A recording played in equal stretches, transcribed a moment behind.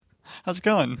How's it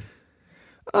going?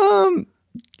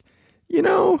 You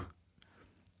know,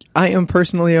 I am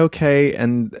personally okay,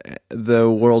 and the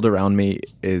world around me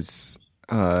is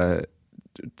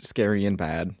scary and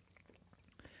bad.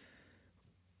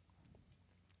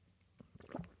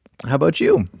 How about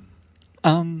you?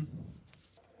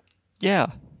 Yeah.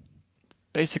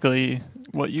 Basically,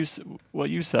 what you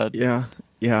said. Yeah.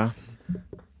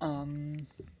 Let's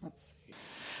see.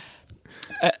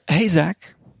 Hey,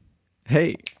 Zach.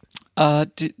 Hey.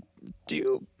 Do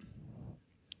you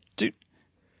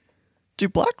do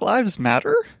Black Lives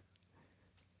Matter?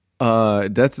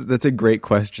 That's a great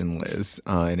question, Liz.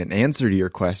 And in answer to your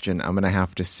question, I'm gonna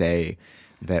have to say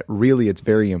that really it's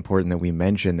very important that we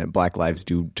mention that Black lives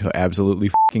do to absolutely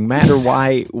fucking matter.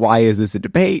 Why is this a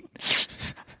debate?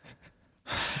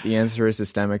 The answer is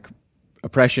systemic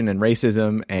oppression and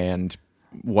racism, and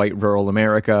white rural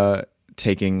America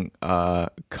taking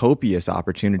copious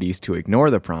opportunities to ignore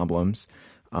the problems.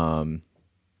 Then,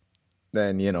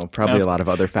 probably a lot of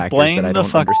other factors that I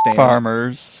don't understand.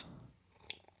 Farmers.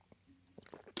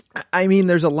 I mean,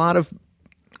 there's a lot of...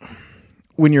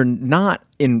 When you're not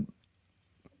in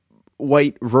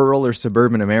white, rural, or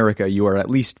suburban America, you are at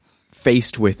least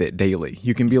faced with it daily.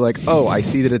 You can be like, oh, I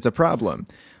see that it's a problem.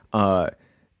 And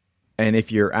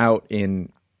if you're out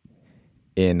in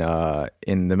the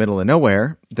middle of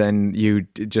nowhere, then you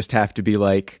just have to be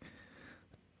like,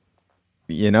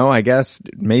 I guess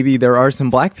maybe there are some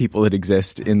black people that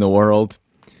exist in the world.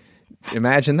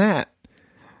 Imagine that.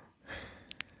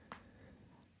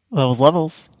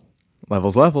 Levels.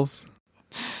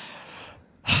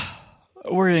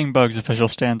 Worrying Bugs' official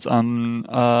stance on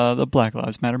the Black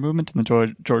Lives Matter movement and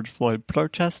the George Floyd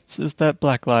protests is that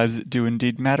Black lives do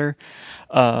indeed matter.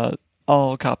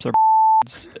 All cops are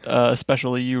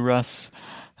especially you, Russ,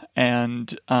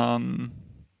 and no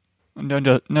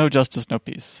justice, no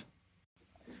peace.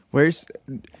 It's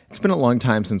been a long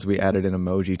time since we added an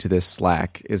emoji to this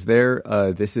Slack. Is there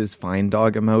this is fine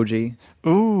dog emoji?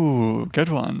 Ooh, good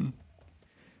one.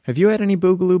 Have you had any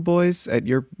Boogaloo boys at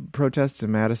your protests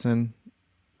in Madison?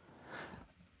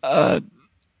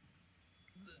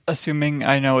 Assuming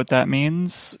I know what that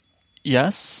means,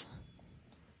 yes.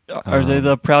 Are they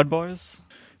the Proud Boys?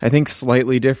 I think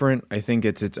slightly different. I think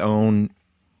it's its own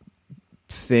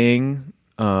thing.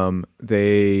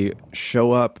 They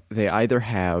show up. They either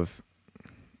have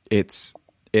it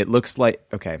looks like,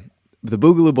 okay, the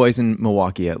Boogaloo Boys in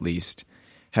Milwaukee at least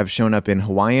have shown up in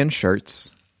Hawaiian shirts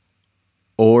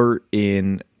or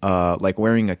in like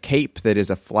wearing a cape that is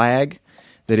a flag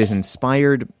that is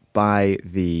inspired by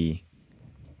the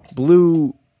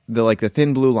thin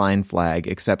blue line flag,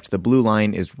 except the blue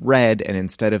line is red, and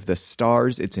instead of the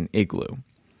stars, it's an igloo.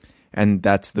 And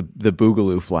that's the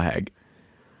Boogaloo flag.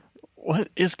 What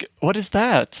is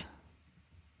that?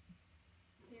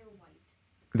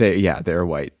 They're white. They're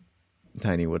white.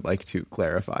 Tiny would like to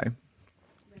clarify.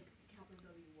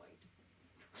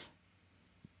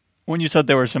 When you said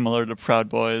they were similar to Proud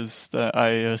Boys, that I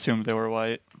assumed they were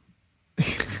white.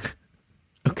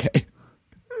 Okay.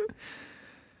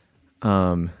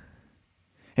 And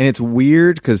it's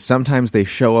weird because sometimes they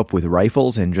show up with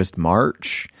rifles and just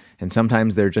march, and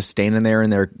sometimes they're just standing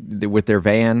there with their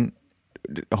van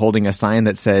holding a sign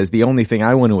that says, the only thing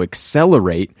I want to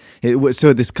accelerate.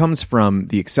 So this comes from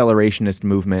the accelerationist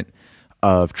movement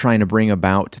of trying to bring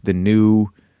about the new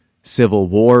Civil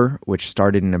War, which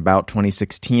started in about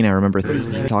 2016. I remember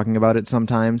talking about it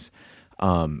sometimes.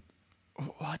 What?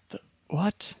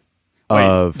 Wait,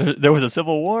 there was a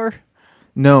Civil War?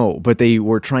 No, but they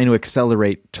were trying to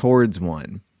accelerate towards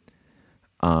one.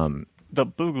 The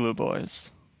Boogaloo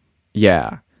Boys.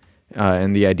 Yeah.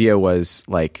 And the idea was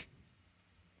like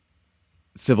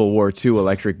Civil War II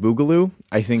Electric Boogaloo,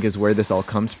 I think is where this all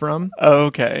comes from.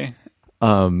 Okay.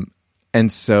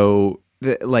 And so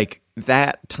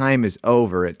that time is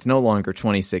over. It's no longer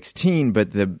 2016,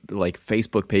 but the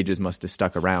Facebook pages must have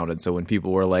stuck around. And so when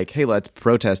people were like, hey, let's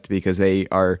protest because they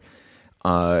are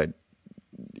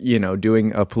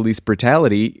doing a police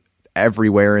brutality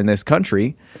everywhere in this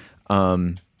country,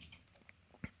 the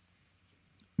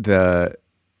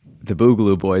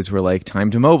Boogaloo Boys were like,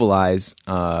 time to mobilize.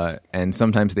 And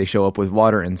sometimes they show up with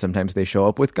water and sometimes they show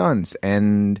up with guns.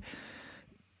 And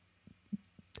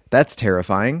that's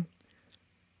terrifying.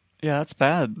 Yeah, that's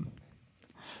bad.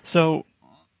 So,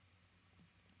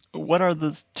 what are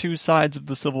the two sides of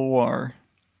the Civil War?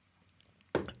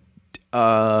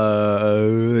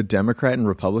 Democrat and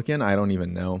Republican? I don't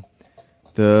even know.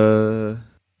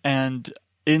 And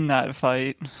in that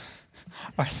fight,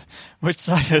 which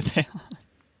side are they on?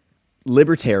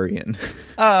 Libertarian.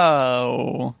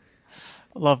 Oh,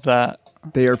 love that.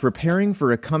 They are preparing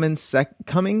for a coming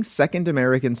Second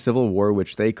American Civil War,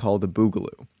 which they call the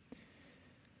Boogaloo.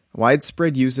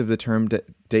 Widespread use of the term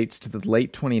dates to the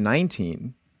late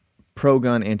 2019.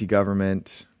 Pro-gun,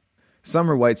 anti-government.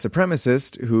 Some are white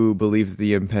supremacists who believe that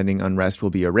the impending unrest will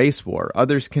be a race war.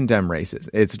 Others condemn races.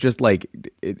 It's just like...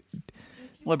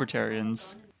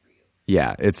 Libertarians.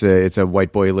 Yeah, it's a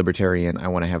white boy libertarian. I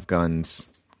want to have guns.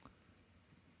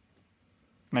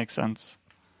 Makes sense.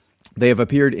 They have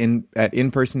appeared at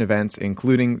in-person events,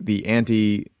 including the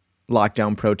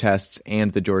anti-lockdown protests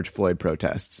and the George Floyd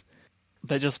protests.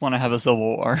 They just want to have a civil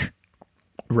war.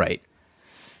 Right.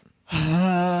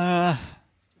 The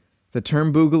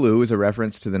term Boogaloo is a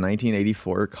reference to the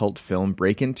 1984 cult film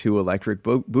Breakin' 2 Electric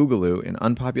Boogaloo, an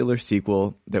unpopular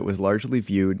sequel that was largely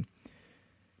viewed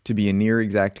to be a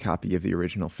near-exact copy of the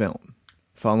original film.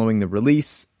 Following the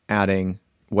release, adding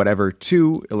whatever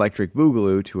to Electric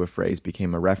Boogaloo to a phrase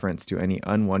became a reference to any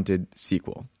unwanted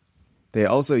sequel. They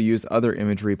also use other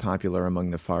imagery popular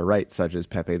among the far right, such as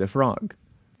Pepe the Frog.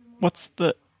 What's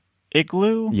the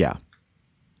igloo? Yeah.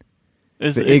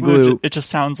 Is the the igloo... It just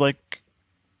sounds like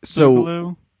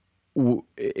so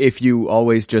if you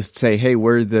always just say, hey,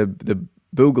 we're the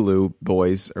Boogaloo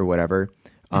boys or whatever,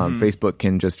 Facebook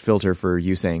can just filter for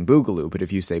you saying Boogaloo. But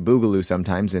if you say Boogaloo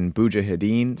sometimes and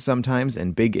Boojahedin sometimes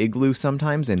and Big Igloo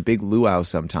sometimes and Big Luau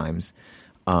sometimes,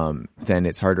 then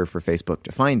it's harder for Facebook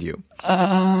to find you.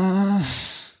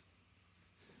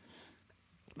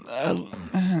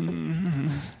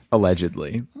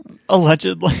 Allegedly.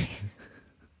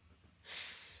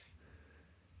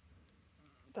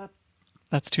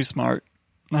 That's too smart.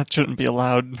 That shouldn't be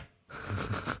allowed.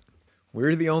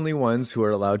 We're the only ones who are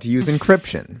allowed to use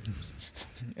encryption.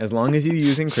 As long as you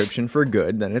use encryption for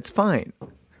good, then it's fine.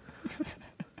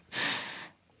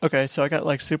 Okay, so I got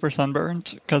like super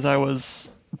sunburned because I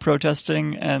was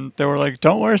protesting and they were like,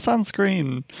 don't wear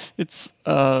sunscreen. It's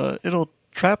it'll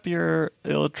trap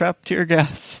tear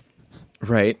gas.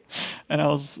 Right. And I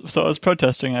was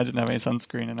protesting. I didn't have any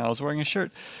sunscreen and I was wearing a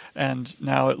shirt. And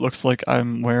now it looks like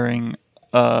I'm wearing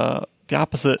the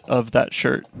opposite of that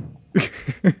shirt.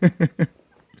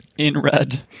 In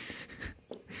red.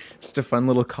 Just a fun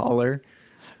little collar.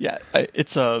 Yeah,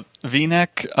 it's a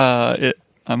V-neck. The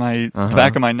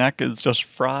back of my neck is just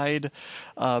fried.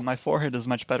 My forehead is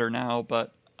much better now,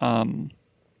 but that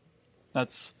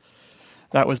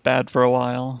was bad for a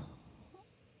while.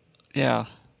 Yeah,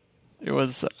 it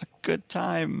was a good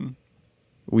time.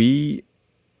 The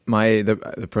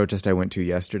protest I went to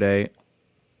yesterday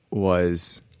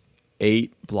was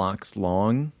 8 blocks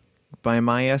long by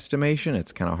my estimation.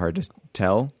 It's kind of hard to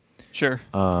tell. Sure.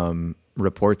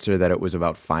 Reports are that it was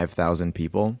about 5,000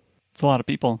 people. It's a lot of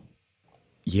people.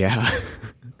 Yeah.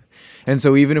 And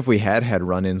so even if we had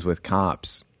run-ins with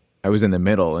cops, I was in the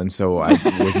middle, and so I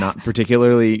was not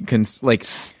particularly like,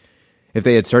 if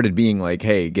they had started being like,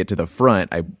 hey, get to the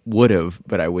front, I would have,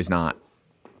 but I was not.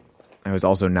 I was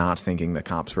also not thinking the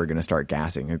cops were going to start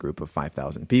gassing a group of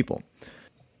 5,000 people.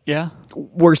 Yeah.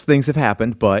 Worse things have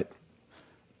happened, but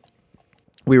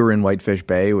we were in Whitefish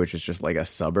Bay, which is just like a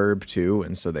suburb too,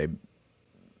 and so they,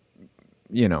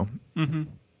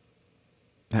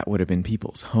 that would have been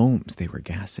people's homes they were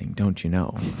gassing, don't you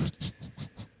know?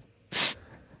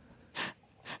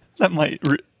 That might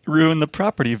ruin the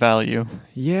property value.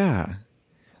 Yeah.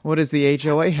 What does the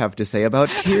HOA have to say about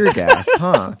tear gas,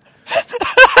 huh?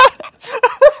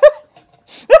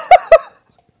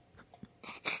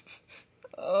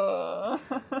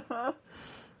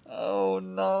 Oh,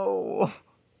 no.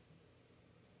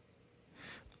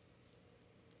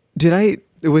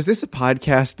 Was this a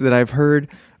podcast that I've heard,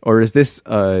 or is this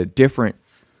a different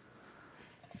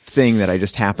thing that I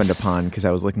just happened upon because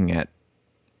I was looking at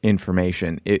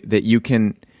information that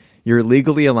you're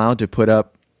legally allowed to put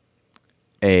up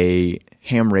a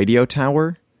ham radio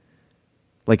tower,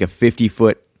 like a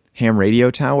 50-foot ham radio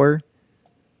tower?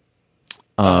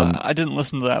 I didn't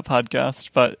listen to that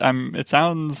podcast, but it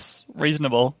sounds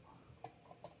reasonable.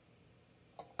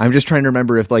 I'm just trying to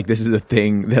remember if like this is a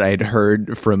thing that I had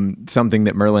heard from something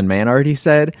that Merlin Mann already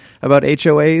said about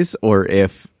HOAs, or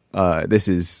if this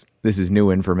is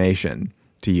new information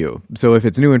to you. So if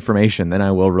it's new information, then I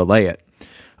will relay it.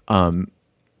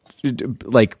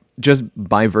 Like just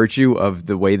by virtue of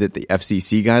the way that the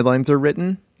FCC guidelines are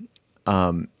written,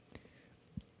 or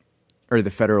the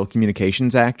Federal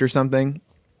Communications Act or something,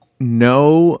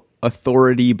 no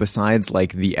authority besides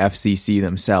like the FCC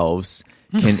themselves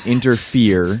can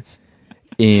interfere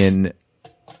in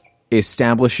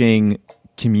establishing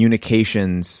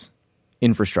communications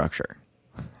infrastructure.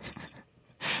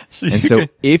 And so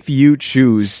if you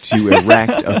choose to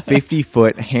erect a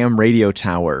 50-foot ham radio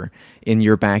tower in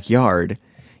your backyard,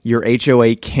 your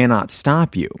HOA cannot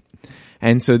stop you.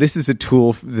 And so this is a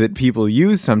tool that people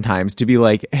use sometimes to be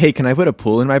like, hey, can I put a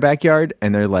pool in my backyard?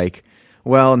 And they're like,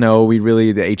 well, no,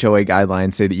 the HOA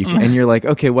guidelines say that you can. And you're like,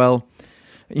 okay, well,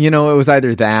 it was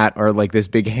either that or like this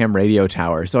big ham radio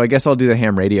tower. So I guess I'll do the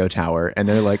ham radio tower. And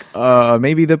they're like,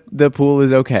 maybe the pool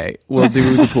is okay. We'll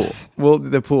do the pool.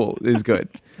 The pool is good.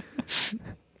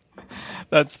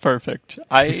 That's perfect.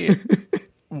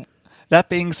 That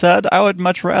being said, I would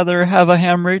much rather have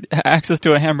access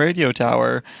to a ham radio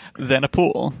tower than a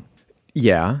pool.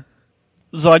 Yeah.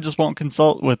 So I just won't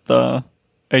consult with the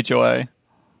HOA.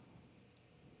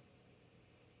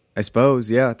 I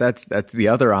suppose, yeah. That's the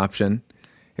other option.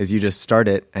 Is you just start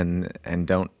it and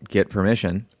don't get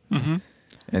permission. Mm-hmm.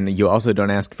 And you also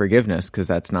don't ask forgiveness because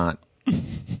that's not...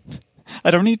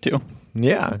 I don't need to.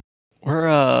 Yeah. We're,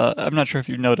 I'm not sure if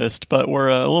you've noticed, but we're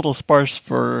a little sparse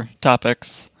for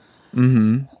topics.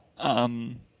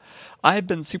 Mm-hmm. I've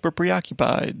been super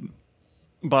preoccupied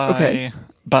by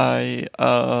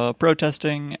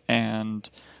protesting and,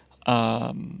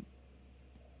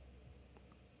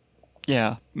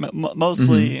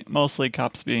 mostly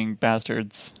cops being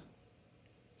bastards.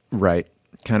 Right.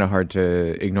 Kind of hard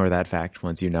to ignore that fact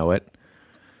once you know it.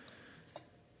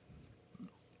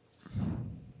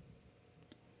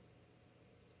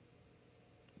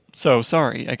 So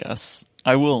sorry, I guess.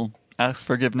 I will ask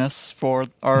forgiveness for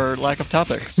our lack of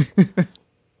topics.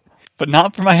 But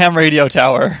not for my ham radio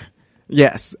tower.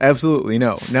 Yes, absolutely.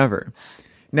 No, never.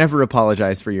 Never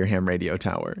apologize for your ham radio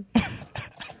tower.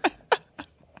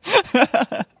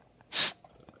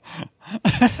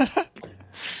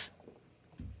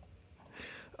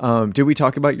 Did we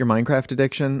talk about your Minecraft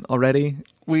addiction already?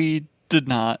 We did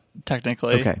not,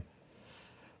 technically. Okay.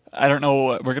 I don't know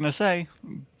what we're going to say,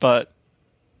 but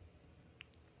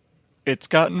it's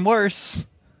gotten worse.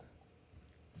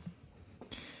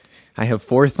 I have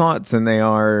 4 thoughts, and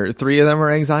 3 of them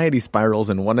are anxiety spirals,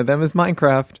 and 1 of them is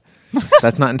Minecraft.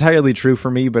 That's not entirely true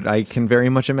for me, but I can very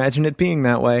much imagine it being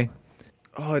that way.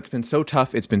 Oh, it's been so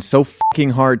tough. It's been so fucking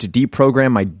hard to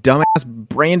deprogram my dumbass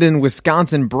Brandon,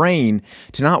 Wisconsin brain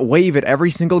to not wave at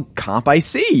every single cop I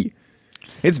see.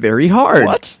 It's very hard.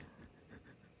 What?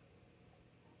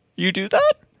 You do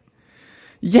that?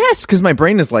 Yes, because my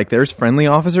brain is like, there's friendly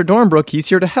Officer Dornbrook. He's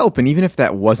here to help. And even if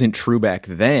that wasn't true back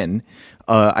then,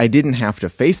 I didn't have to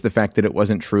face the fact that it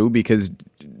wasn't true because,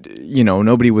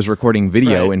 nobody was recording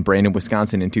video in Brandon,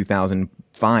 Wisconsin in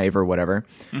 2005 or whatever.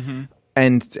 Mm-hmm.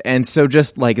 And so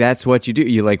just like that's what you do.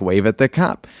 You like wave at the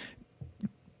cop.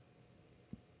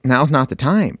 Now's not the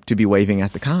time to be waving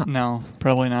at the cop. No,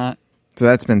 probably not. So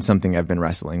that's been something I've been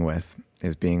wrestling with,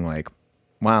 is being like,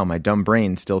 wow, my dumb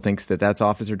brain still thinks that that's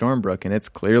Officer Dornbrook, and it's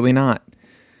clearly not.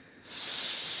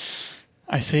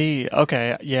 I see.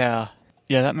 Okay, yeah.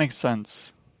 Yeah, that makes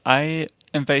sense. I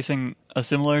am facing a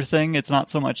similar thing. It's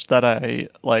not so much that I,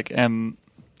 am,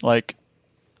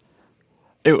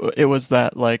 It was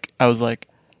that, I was like,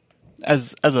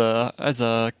 as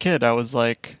a kid, I was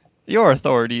like, your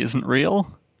authority isn't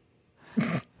real.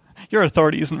 Your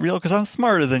authority isn't real because I'm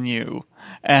smarter than you.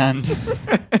 And...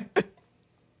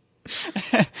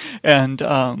 and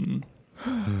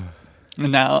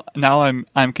now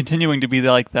I'm continuing to be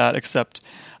like that, except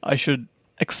I should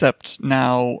accept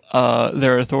now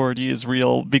their authority is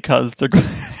real because they're going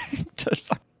to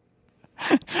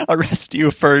arrest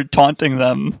you for taunting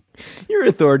them. Your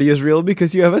authority is real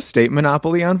because you have a state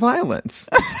monopoly on violence.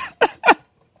 I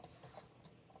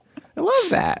love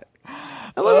that.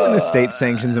 I love when the state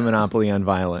sanctions a monopoly on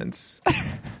violence.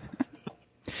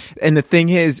 And the thing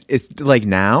is like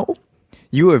now,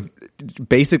 you have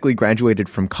basically graduated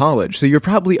from college, so you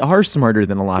probably are smarter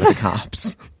than a lot of the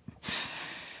cops.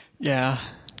 Yeah.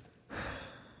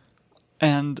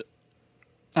 And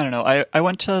I don't know, I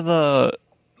went to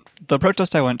the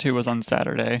protest I went to was on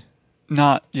Saturday.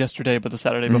 Not yesterday, but the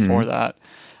Saturday before that.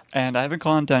 And I haven't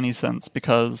gone to any since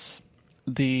because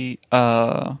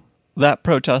that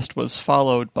protest was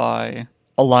followed by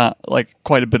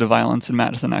quite a bit of violence in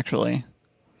Madison, actually.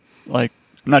 I'm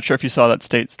not sure if you saw that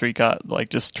State Street got,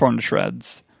 just torn to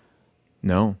shreds.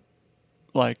 No.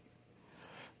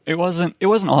 It wasn't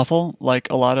awful. A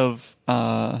lot of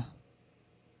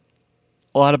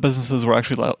businesses were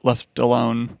actually left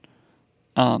alone.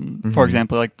 For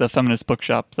example, the feminist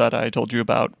bookshop that I told you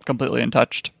about, completely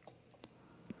untouched.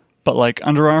 But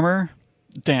Under Armour,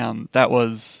 damn, that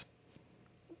was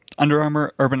Under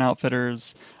Armour, Urban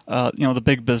Outfitters, the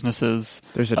big businesses.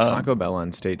 There's a Taco Bell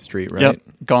on State Street, right? Yep,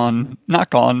 gone. Not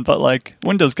gone, but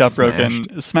windows got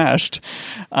broken, smashed.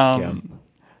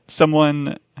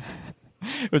 Someone,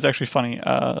 it was actually funny.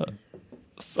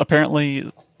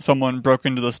 Apparently someone broke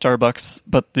into the Starbucks,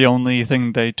 but the only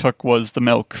thing they took was the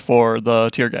milk for the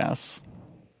tear gas,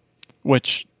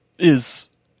 which is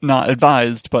not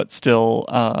advised, but still.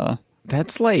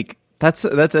 That's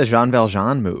a Jean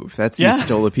Valjean move. That's you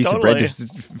stole a piece of bread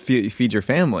to feed your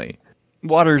family.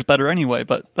 Water's better anyway,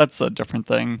 but that's a different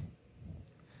thing.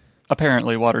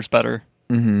 Apparently, water's better.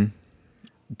 Mm-hmm.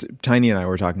 Tiny and I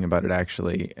were talking about it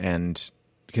actually, and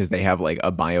because they have like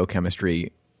a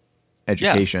biochemistry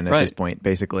education at this point,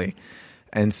 basically.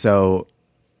 And so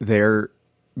their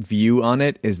view on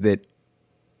it is that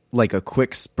like a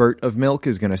quick spurt of milk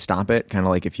is going to stop it. Kind of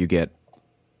like if you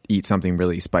eat something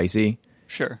really spicy.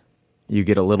 Sure. You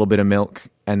get a little bit of milk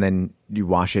and then you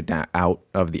wash it out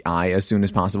of the eye as soon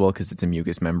as possible because it's a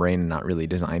mucous membrane and not really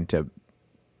designed to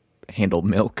handle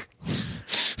milk.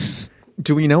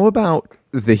 Do we know about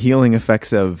the healing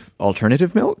effects of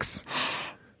alternative milks?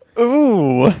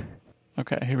 Ooh.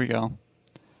 Okay, here we go.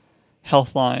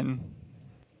 Healthline.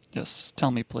 Just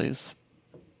tell me, please.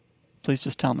 Please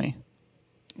just tell me.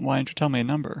 Why don't you tell me a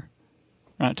number?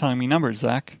 You're not telling me numbers,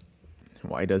 Zach.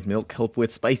 Why does milk help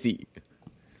with spicy?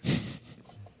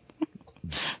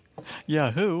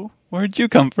 Yahoo! Where'd you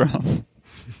come from?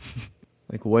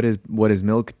 Like, what does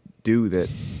milk do that...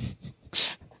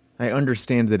 I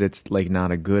understand that it's like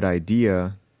not a good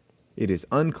idea. It is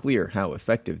unclear how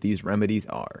effective these remedies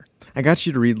are. I got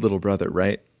you to read Little Brother,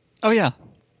 right? Oh, yeah.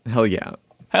 Hell yeah.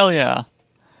 Hell yeah.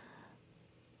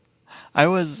 A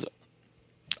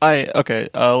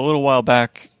little while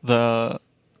back,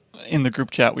 in the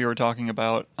group chat we were talking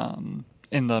about,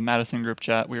 in the Madison group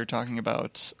chat, we were talking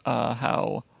about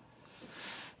how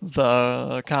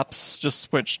the cops just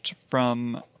switched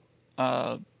from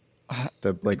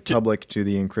the public to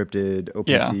the encrypted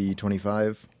OPC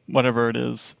 25, whatever it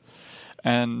is,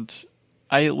 and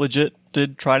I legit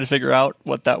did try to figure out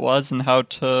what that was and how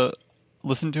to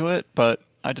listen to it, but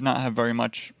I did not have very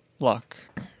much luck.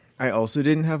 I also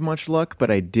didn't have much luck, but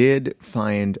I did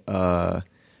find a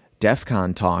DEF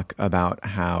CON talk about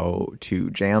how to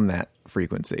jam that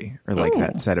frequency or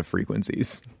that set of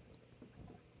frequencies.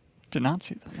 Did not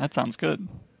see that. That sounds good.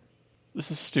 This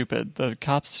is stupid. The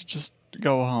cops should just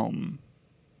go home.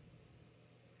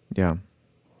 Yeah.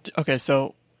 Okay,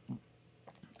 so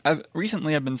I've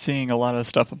been seeing a lot of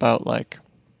stuff about black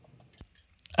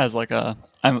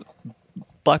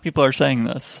people are saying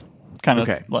this kind of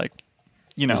the like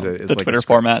Twitter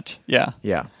format. Yeah.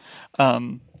 Yeah.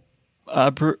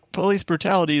 Police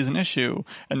brutality is an issue,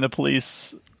 and the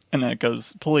police, and then it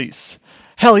goes police.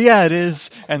 Hell yeah, it is,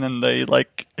 and then they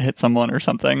hit someone or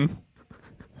something.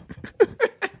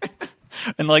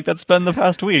 And that's been the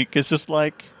past week. It's just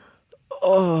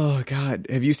oh God,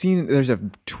 have you seen? There's a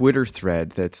Twitter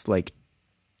thread that's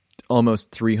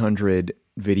almost 300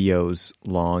 videos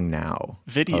long now.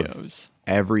 Videos.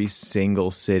 Every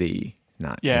single city.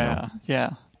 Yeah.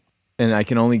 And I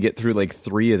can only get through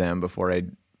 3 of them before I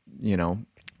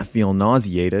feel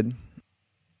nauseated.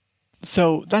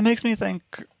 So that makes me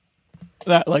think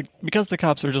that because the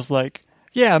cops are just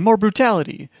more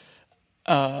brutality,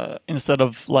 instead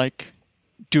of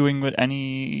doing what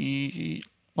any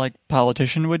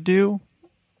politician would do,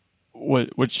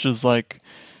 which is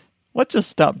let's just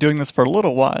stop doing this for a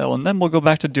little while and then we'll go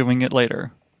back to doing it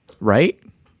later. Right?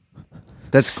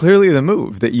 That's clearly the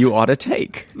move that you ought to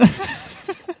take.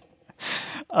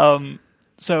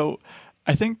 So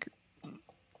I think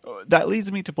that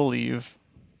leads me to believe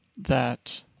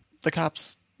that the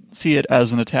cops see it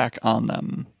as an attack on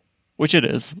them, which it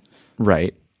is.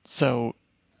 Right. So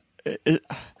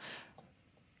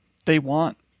they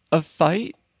want a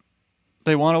fight?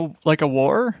 They want a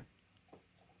war?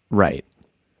 Right.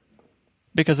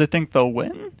 Because they think they'll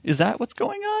win? Is that what's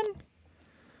going on?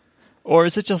 Or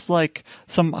is it just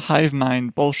some hive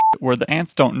mind bullshit where the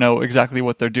ants don't know exactly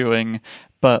what they're doing,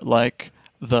 but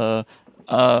the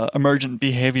emergent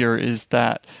behavior is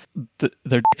that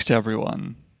they're dicks to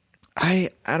everyone? I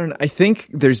don't know. I think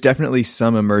there's definitely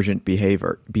some emergent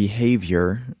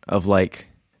behavior of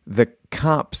the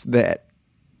cops that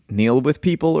kneel with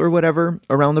people or whatever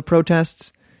around the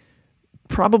protests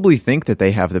probably think that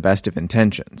they have the best of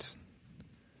intentions.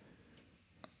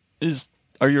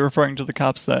 Are you referring to the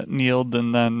cops that kneeled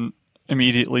and then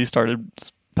immediately started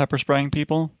pepper spraying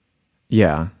people?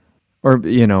 Yeah. Or,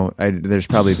 there's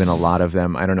probably been a lot of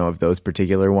them. I don't know of those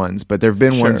particular ones, but there have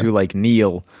been ones who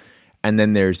kneel, and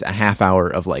then there's a half hour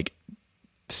of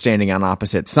standing on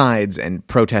opposite sides and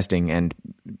protesting and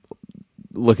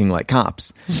looking like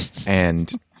cops.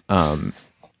 And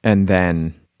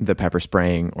then the pepper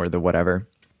spraying or the whatever,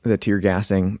 the tear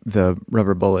gassing, the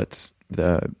rubber bullets,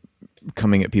 the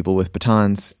coming at people with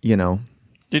batons,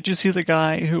 Did you see the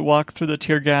guy who walked through the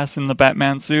tear gas in the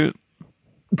Batman suit?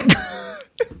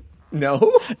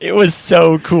 No. It was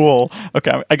so cool.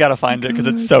 Okay, I gotta find it because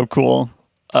it's so cool.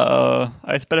 I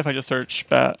bet if I just search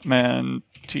Batman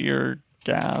tear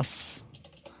gas.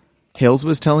 Hills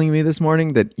was telling me this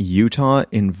morning that Utah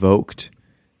invoked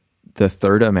the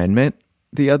Third Amendment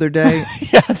the other day.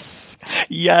 Yes.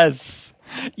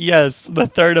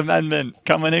 The Third Amendment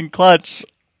coming in clutch.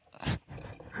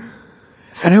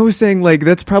 And I was saying, like,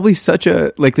 that's probably such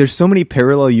a, like, there's so many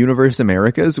parallel universe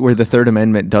Americas where the Third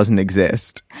Amendment doesn't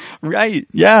exist. Right,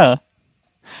 yeah.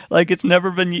 Like, it's never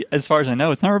been, as far as I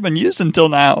know, it's never been used until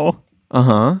now.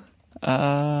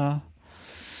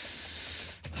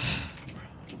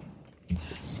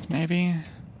 Maybe.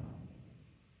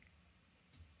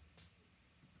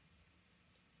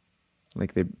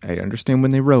 Like, I understand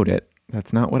when they wrote it.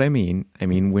 That's not what I mean. I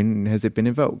mean, when has it been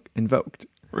invoked?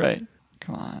 Right.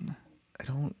 Come on. I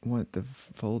don't want the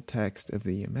full text of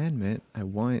the amendment. I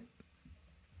want...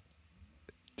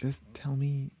 Just tell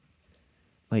me,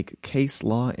 like, case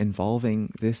law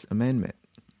involving this amendment.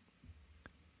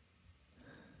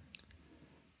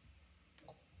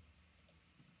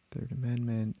 Third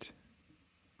Amendment.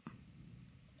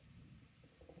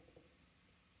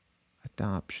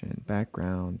 Adoption.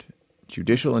 Background.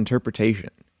 Judicial interpretation.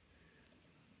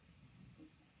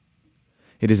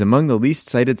 It is among the least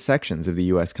cited sections of the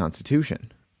U.S.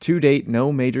 Constitution. To date,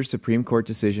 no major Supreme Court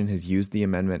decision has used the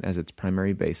amendment as its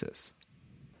primary basis.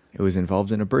 It was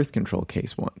involved in a birth control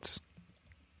case once.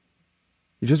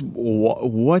 You just,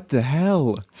 what the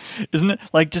hell? Isn't it,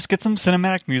 like, just get some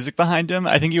cinematic music behind him?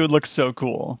 I think he would look so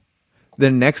cool. The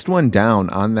next one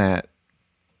down on that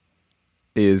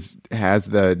has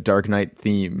the Dark Knight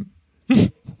theme.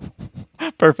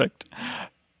 Perfect.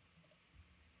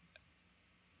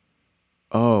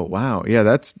 Oh, wow. Yeah,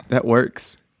 that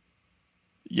works.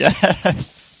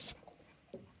 Yes.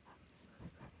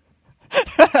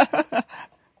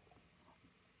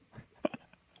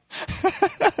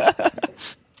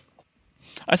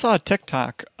 I saw a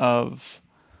TikTok of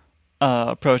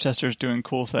protesters doing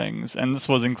cool things, and this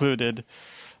was included.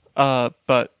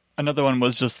 But another one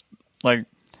was just like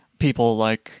people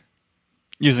like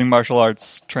using martial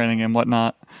arts training and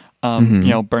whatnot.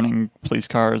 Burning police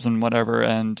cars and whatever.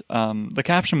 And the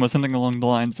caption was something along the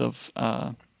lines of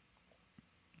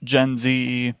Gen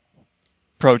Z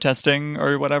protesting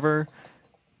or whatever.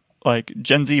 Like,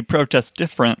 Gen Z protest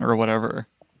different or whatever.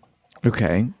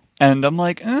 Okay. And I'm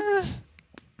like,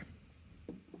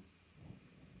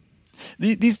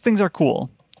 These things are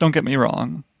cool. Don't get me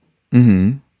wrong.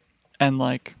 Mm-hmm. And,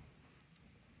 like,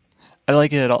 I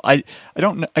like it all. I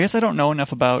guess I don't know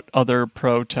enough about other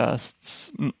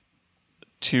protests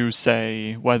to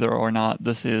say whether or not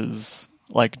this is,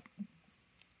 like,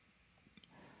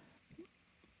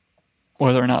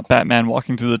 whether or not Batman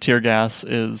walking through the tear gas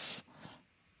is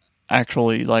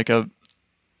actually, like, a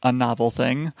novel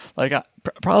thing. Like,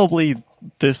 probably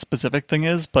this specific thing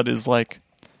is, but is, like,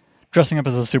 dressing up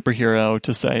as a superhero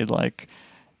to say, like,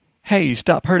 hey,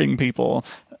 stop hurting people.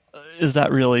 Is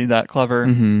that really that clever?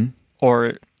 Mm-hmm.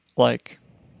 Or, like,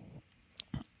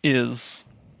 is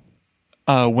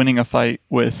winning a fight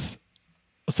with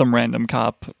some random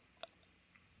cop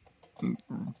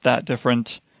that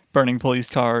different? Burning police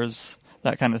cars,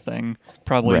 that kind of thing?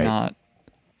 Probably right. not.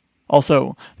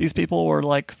 Also, these people were,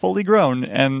 like, fully grown,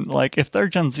 and, like, if they're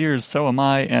Gen Zers, so am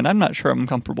I, and I'm not sure I'm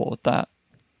comfortable with that.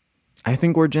 I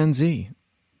think we're Gen Z.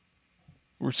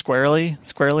 We're squarely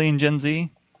in Gen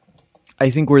Z? I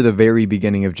think we're the very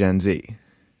beginning of Gen Z.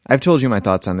 I've told you my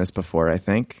thoughts on this before, I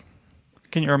think.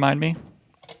 Can you remind me?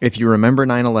 If you remember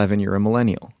 9/11, you're a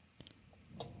millennial.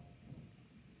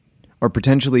 Or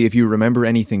potentially, if you remember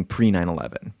anything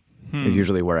pre-9/11, is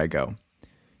usually where I go.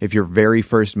 If your very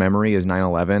first memory is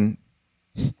 9/11,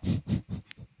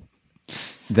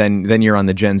 then you're on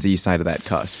the Gen Z side of that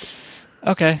cusp.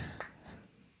 Okay.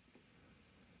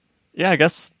 Yeah, I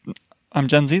guess I'm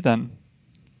Gen Z then.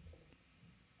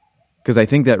 Because I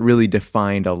think that really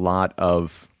defined a lot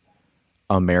of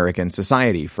American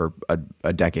society for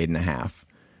a decade and a half.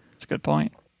 That's a good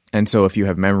point. And so if you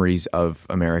have memories of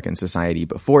American society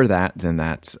before that, then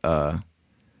that's a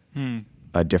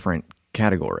different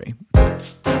category.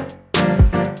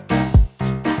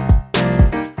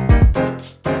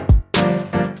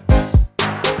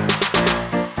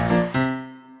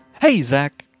 Hey,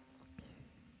 Zach.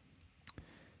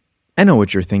 I know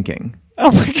what you're thinking.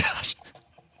 Oh my gosh.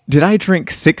 Did I drink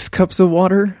 6 cups of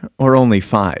water or only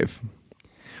 5?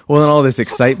 Well, in all this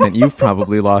excitement, you've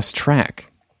probably lost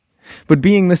track. But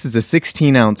being this is a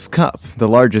 16-ounce cup, the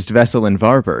largest vessel in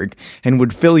Varberg, and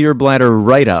would fill your bladder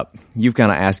right up, you've got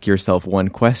to ask yourself one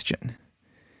question.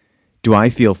 Do I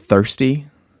feel thirsty?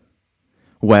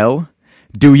 Well,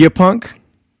 do you, punk?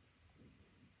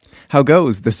 How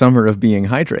goes the summer of being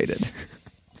hydrated?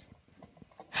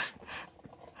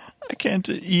 I can't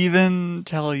even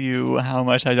tell you how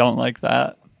much I don't like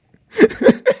that.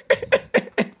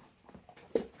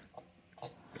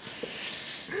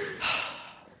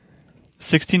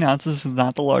 16 ounces is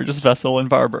not the largest vessel in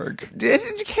Varberg.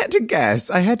 I had to guess.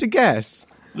 I had to guess.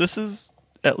 This is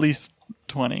at least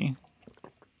 20.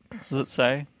 Does it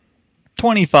say?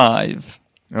 25.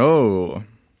 Oh.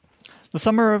 The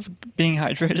summer of being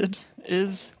hydrated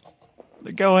is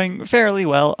going fairly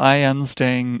well. I am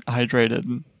staying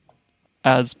hydrated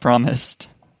as promised.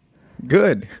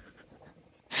 Good.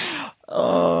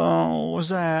 Oh,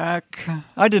 Zach.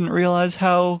 I didn't realize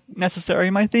how necessary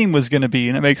my theme was going to be,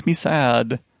 and it makes me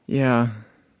sad. Yeah.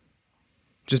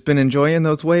 Just been enjoying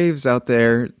those waves out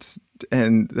there,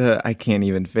 and I can't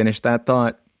even finish that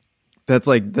thought. That's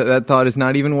like, that thought is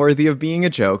not even worthy of being a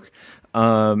joke.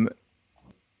 ACAB.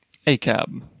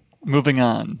 Moving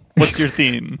on. What's your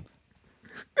theme?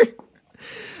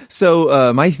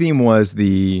 So, my theme was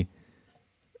the...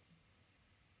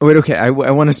 Wait, okay, I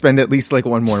want to spend at least like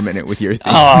one more minute with your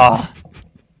theme.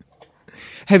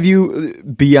 Have you,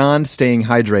 beyond staying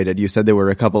hydrated, you said there were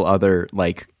a couple other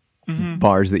like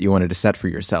bars that you wanted to set for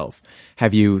yourself.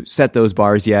 Have you set those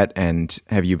bars yet, and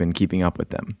have you been keeping up with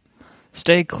them?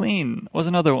 Stay clean was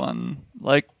another one.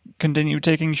 Like, continue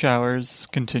taking showers,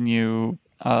 continue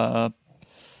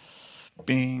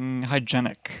being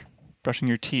hygienic, brushing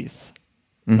your teeth,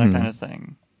 that kind of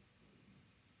thing.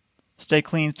 Stay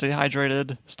clean, stay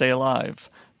hydrated, stay alive.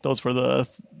 Those were the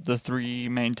three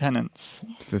main tenets.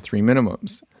 The three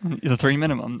minimums. The three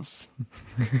minimums.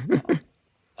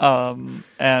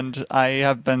 And I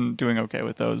have been doing okay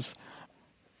with those.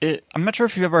 I'm not sure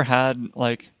if you've ever had,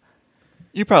 like,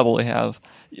 you probably have,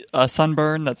 a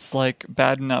sunburn that's, like,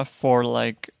 bad enough for,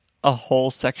 like, a whole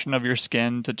section of your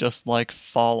skin to just, like,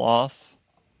 fall off.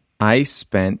 I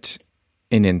spent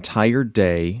an entire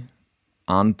day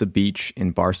on the beach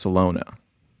in Barcelona,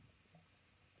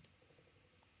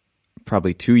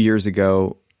 probably 2 years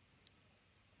ago,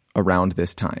 around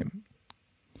this time.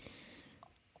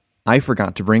 I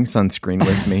forgot to bring sunscreen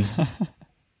with me.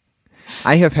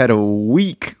 I have had a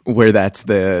week where that's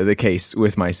the case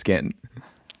with my skin.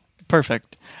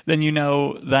 Perfect. Then you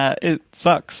know that it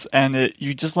sucks, and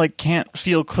you just like can't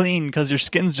feel clean because your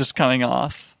skin's just coming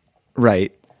off.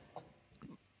 Right.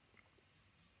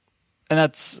 And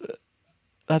that's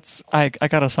I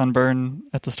got a sunburn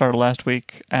at the start of last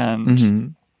week,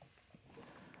 and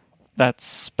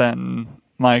that's been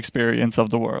my experience of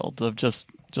the world of just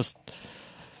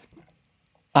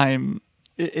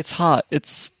it's hot,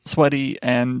 it's sweaty,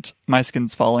 and my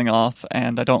skin's falling off,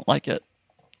 and I don't like it.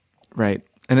 Right.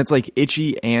 And it's like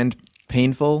itchy and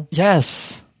painful.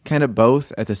 Yes. Kind of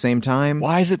both at the same time.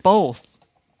 Why is it both?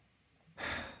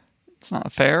 It's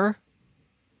not fair.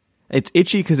 It's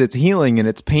itchy because it's healing, and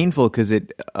it's painful because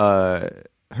it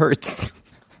hurts.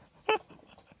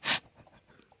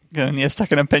 Gonna need a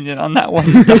second opinion on that one,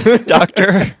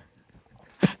 doctor.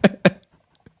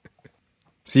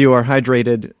 So you are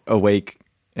hydrated, awake,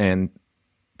 and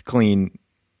clean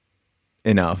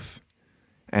enough,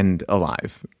 and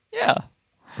alive. Yeah.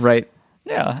 Right?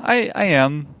 Yeah, I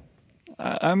am.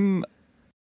 I'm...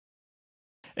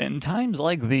 In times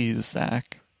like these,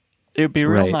 Zach, it would be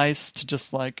real nice to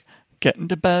just, like, get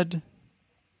into bed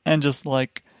and just,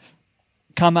 like,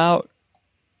 come out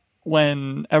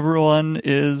when everyone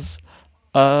is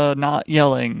not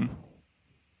yelling,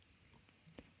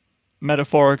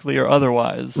 metaphorically or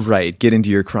otherwise. Right, get into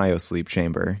your cryo-sleep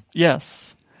chamber.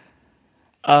 Yes.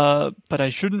 But I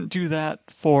shouldn't do that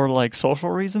for, like, social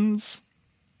reasons,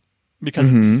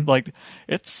 because it's, like,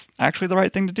 it's actually the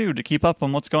right thing to do to keep up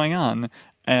on what's going on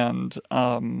and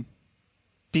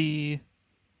be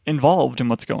involved in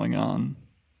what's going on.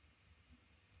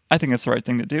 I think it's the right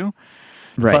thing to do.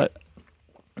 Right.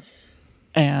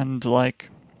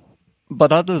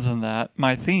 But other than that,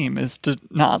 my theme is to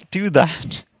not do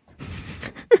that.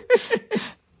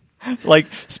 Like,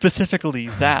 specifically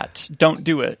that. Don't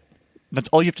do it. That's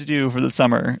all you have to do for the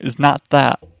summer, is not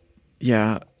that.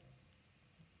 Yeah.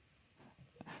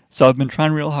 So I've been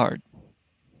trying real hard.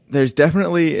 There's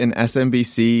definitely an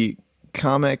SMBC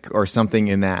comic or something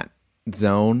in that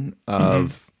zone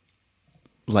of,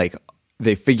 like,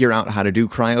 they figure out how to do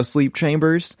cryo-sleep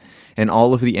chambers, and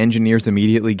all of the engineers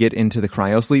immediately get into the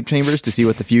cryo-sleep chambers to see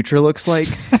what the future looks like.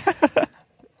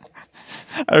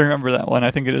 I remember that one.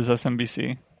 I think it is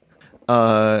SMBC.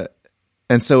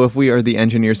 And so if we are the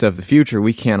engineers of the future,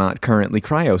 we cannot currently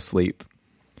cryo-sleep.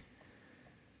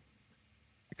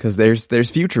 Because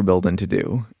there's future building to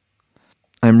do.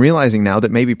 I'm realizing now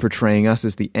that maybe portraying us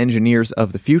as the engineers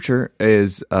of the future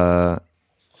is not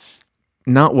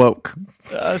woke.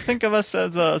 Think of us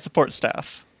as a support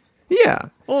staff. Yeah.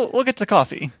 We'll get to the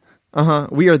coffee.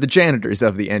 We are the janitors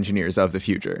of the engineers of the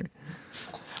future.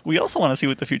 We also want to see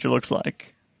what the future looks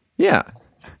like. Yeah.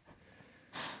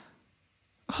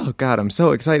 Oh, God, I'm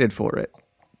so excited for it.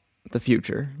 The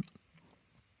future.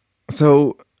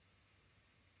 So,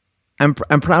 I'm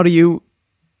proud of you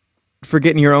for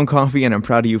getting your own coffee, and I'm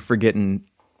proud of you for getting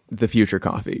the future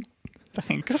coffee.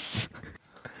 Thanks.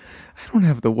 I don't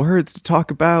have the words to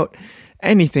talk about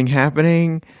anything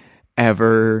happening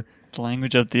ever. The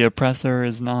language of the oppressor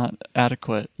is not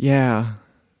adequate. Yeah.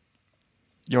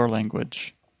 Your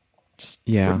language.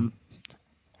 Yeah.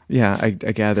 Yeah, I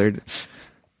gathered.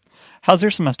 How's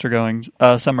your semester going?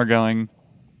 Summer going?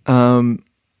 So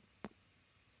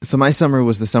my summer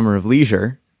was the summer of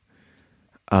leisure.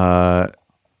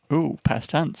 Ooh, past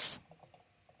tense.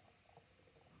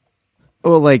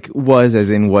 Well, like was as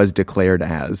in was declared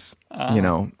as, you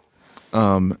know.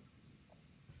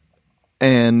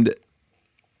 And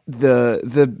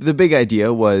the big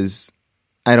idea was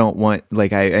I don't want,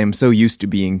 like, I am so used to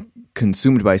being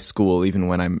consumed by school even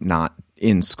when I'm not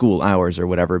in school hours or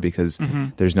whatever, because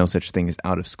there's no such thing as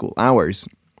out of school hours.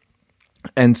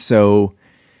 And so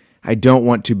I don't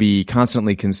want to be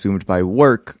constantly consumed by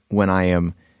work when I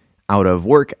am out of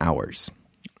work hours.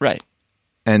 Right.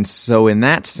 And so in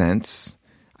that sense,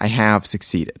 I have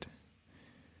succeeded.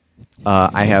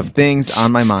 I have things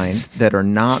on my mind that are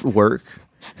not work,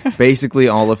 basically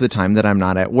all of the time that I'm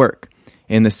not at work.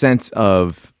 In the sense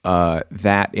of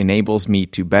that enables me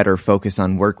to better focus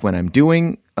on work when I'm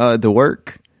doing the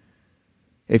work.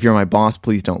 If you're my boss,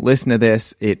 please don't listen to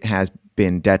this. It has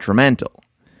been detrimental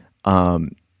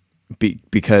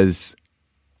because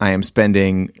I am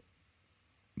spending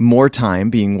more time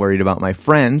being worried about my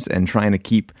friends and trying to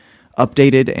keep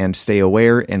updated and stay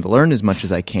aware and learn as much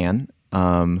as I can.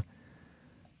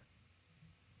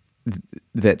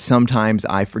 That sometimes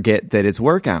I forget that it's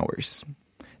work hours.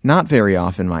 Not very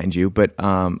often, mind you, but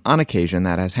on occasion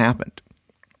that has happened.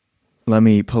 Let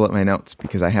me pull up my notes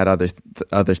because I had other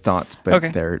thoughts, but okay.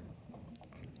 They're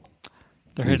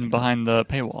hidden behind the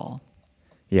paywall.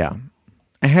 Yeah.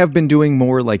 I have been doing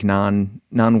more like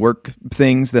non-work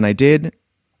things than I did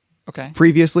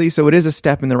previously, so it is a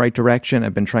step in the right direction.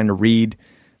 I've been trying to read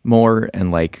more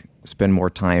and like spend more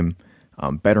time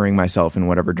bettering myself in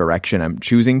whatever direction I'm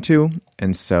choosing to.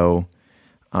 And so,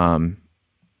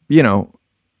 you know,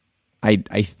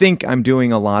 I think I'm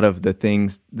doing a lot of the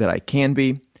things that I can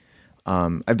be.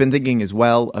 I've been thinking as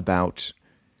well about,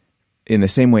 in the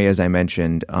same way as I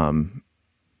mentioned,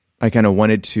 I kind of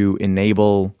wanted to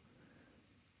enable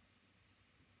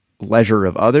leisure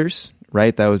of others,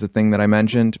 right? That was the thing that I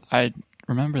mentioned. I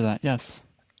remember that, yes.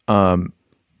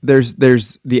 There's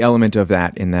the element of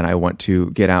that in that I want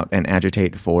to get out and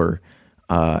agitate for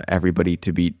everybody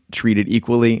to be treated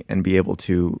equally and be able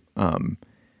to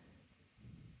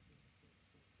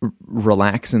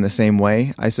relax in the same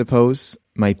way, I suppose,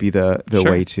 might be the Sure.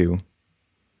 way to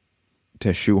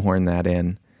shoehorn that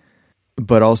in.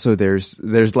 But also there's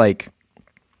like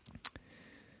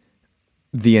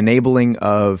the enabling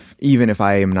of, even if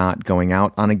I am not going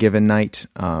out on a given night,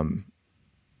 to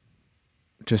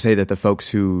say that the folks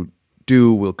who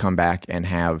do will come back and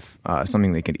have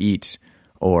something they could eat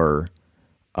or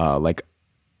like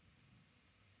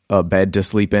a bed to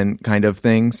sleep in kind of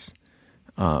things.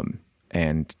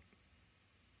 And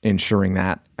ensuring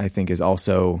that, I think, is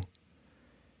also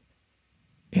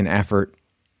an effort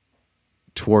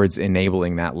towards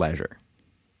enabling that leisure.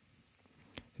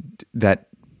 That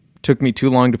took me too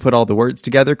long to put all the words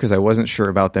together because I wasn't sure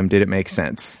about them. Did it make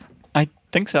sense? I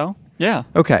think so. Yeah.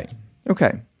 Okay.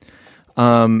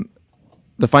 The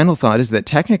final thought is that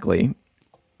technically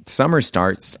summer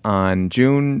starts on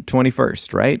June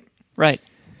 21st, right? Right.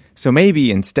 So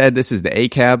maybe instead this is the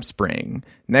ACAB spring.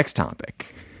 Next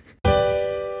topic.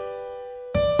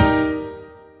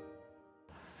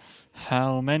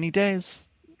 How many days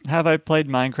have I played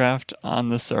Minecraft on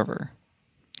the server?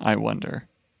 I wonder.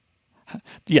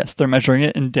 Yes, they're measuring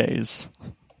it in days.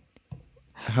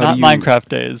 Not Minecraft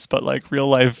days, but like real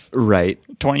life, right?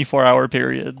 24-hour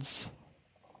periods.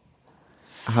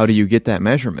 How do you get that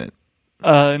measurement?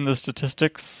 In the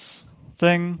statistics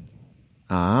thing.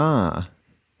 Ah.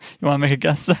 You want to make a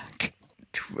guess, Zach?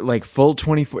 Like full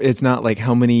 24. It's not like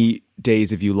how many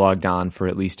days have you logged on for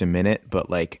at least a minute, but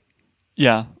like.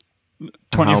 Yeah.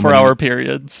 24-hour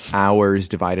periods. Hours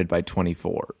divided by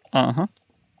 24. Uh-huh.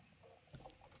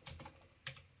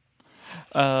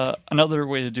 Another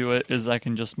way to do it is I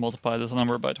can just multiply this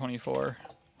number by 24.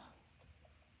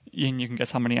 And you can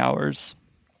guess how many hours.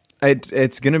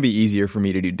 It's going to be easier for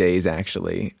me to do days,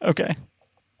 actually. Okay.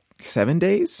 7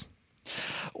 days?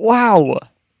 Wow.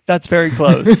 That's very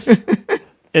close.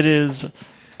 It is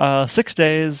 6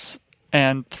 days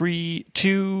and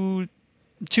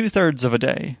two-thirds of a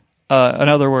day. In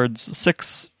other words,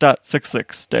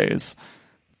 6.66 days.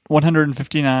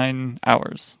 159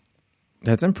 hours.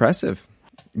 That's impressive.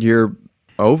 You're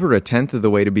over a tenth of the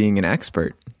way to being an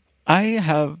expert.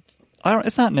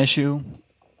 It's not an issue.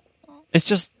 It's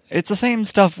just, it's the same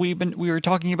stuff we were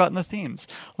talking about in the themes.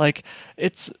 Like,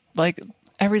 it's like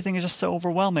everything is just so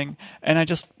overwhelming, and I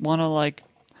just want to like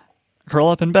curl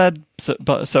up in bed.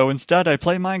 So instead, I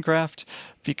play Minecraft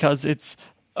because it's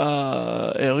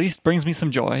at least brings me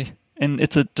some joy, and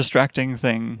it's a distracting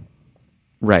thing.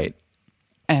 Right.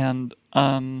 And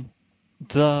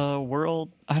the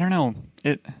world, I don't know.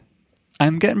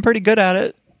 I'm getting pretty good at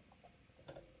it.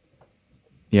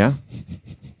 Yeah.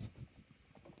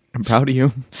 I'm proud of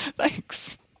you.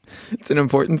 Thanks. It's an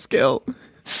important skill.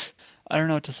 I don't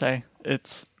know what to say.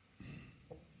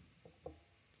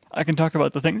 I can talk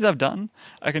about the things I've done.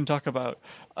 I can talk about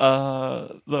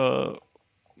the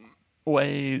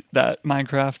way that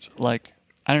Minecraft, like,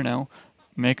 I don't know,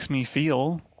 makes me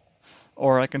feel.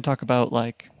 Or I can talk about,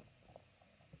 like,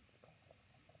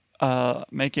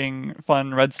 making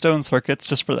fun redstone circuits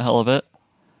just for the hell of it.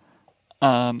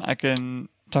 I can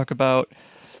talk about...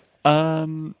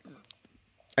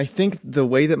 I think the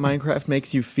way that Minecraft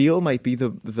makes you feel might be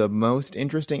the most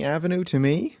interesting avenue to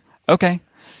me. Okay.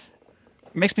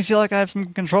 Makes me feel like I have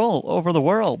some control over the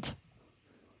world.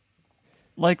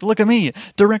 Like, look at me,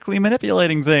 directly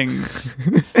manipulating things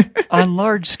on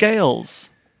large scales.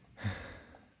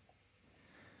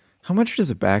 How much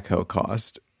does a backhoe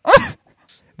cost?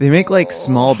 They make like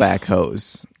small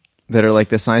backhoes that are like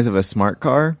the size of a smart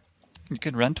car. You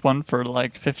could rent one for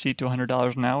like $50 to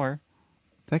 $100 an hour.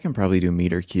 That can probably do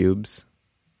meter cubes.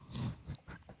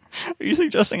 Are you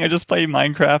suggesting I just play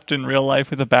Minecraft in real life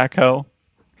with a backhoe?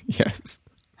 Yes.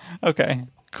 Okay,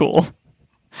 cool.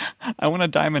 I want a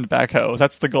diamond backhoe.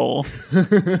 That's the goal.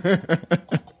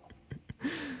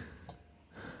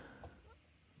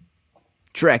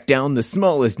 Track down the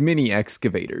smallest mini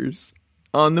excavators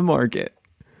on the market.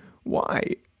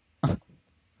 Why?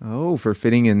 Oh, for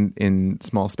fitting in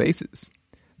small spaces.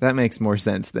 That makes more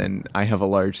sense than I have a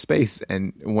large space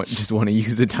and just want to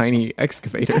use a tiny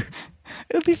excavator.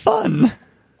 It'd be fun.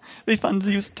 It'd be fun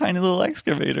to use a tiny little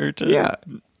excavator to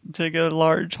dig a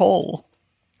large hole.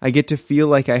 I get to feel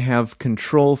like I have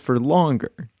control for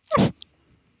longer.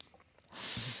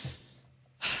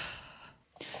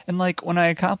 And like when I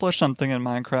accomplish something in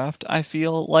Minecraft, I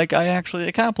feel like I actually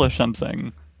accomplished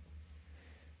something.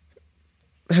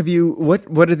 Have you,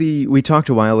 we talked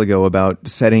a while ago about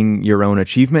setting your own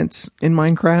achievements in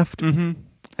Minecraft. Mm-hmm.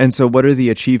 And so what are the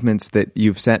achievements that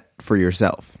you've set for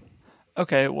yourself?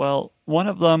 Okay, well, one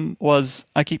of them was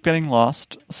I keep getting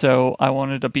lost, so I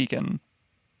wanted a beacon.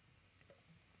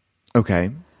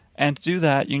 Okay. And to do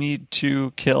that, you need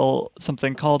to kill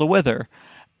something called a wither.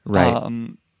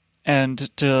 Right.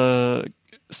 And to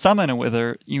summon a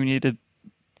wither, you needed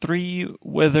 3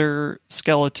 wither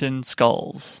skeleton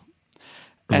skulls.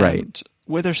 And right.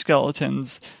 Wither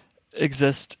skeletons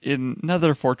exist in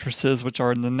nether fortresses, which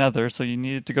are in the nether, so you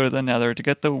needed to go to the nether to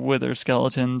get the wither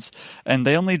skeletons, and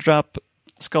they only drop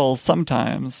skulls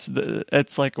sometimes.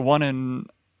 It's like 1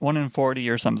 in 40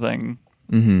 or something.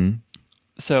 Mm-hmm.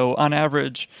 So on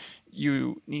average,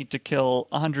 you need to kill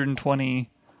 120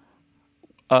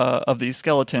 of these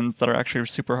skeletons that are actually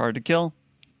super hard to kill.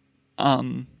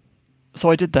 So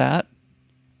I did that,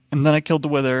 and then I killed the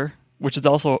wither, which is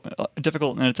also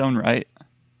difficult in its own right.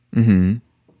 Mm-hmm.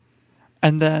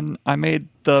 And then I made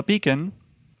the beacon,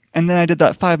 and then I did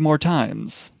that 5 more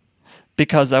times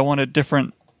because I wanted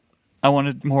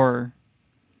more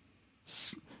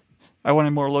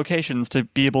locations to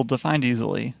be able to find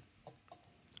easily.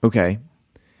 Okay.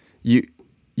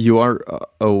 You are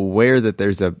aware that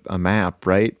there's a map,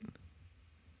 right?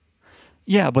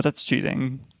 Yeah, but that's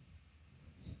cheating.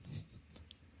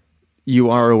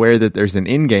 You are aware that there's an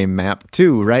in-game map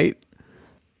too, right?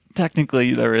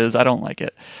 Technically there is. I don't like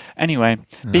it. Anyway,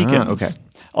 beacons. Okay.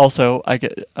 Also, I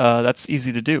get that's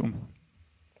easy to do.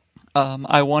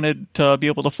 I wanted to be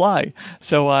able to fly,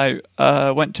 so I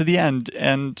went to the end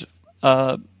and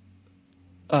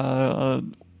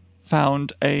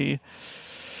found a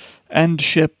end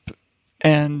ship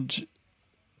and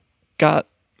got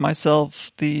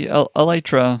myself the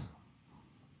elytra.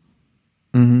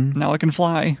 Mm-hmm. Now I can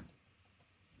fly.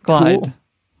 Glide. Cool.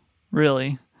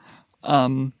 Really.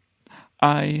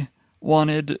 I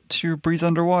wanted to breathe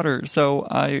underwater, so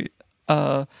I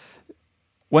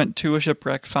went to a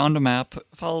shipwreck, found a map,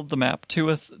 followed the map to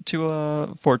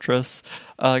a fortress,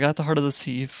 got the heart of the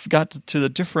sea, got to the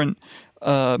different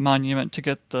monument to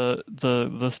get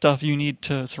the stuff you need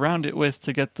to surround it with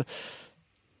to get the.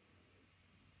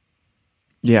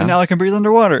 Yeah. And now I can breathe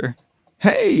underwater.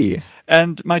 Hey.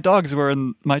 And my dogs.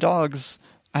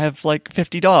 I have like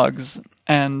 50 dogs,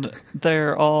 and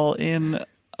they're all in.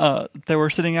 They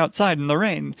were sitting outside in the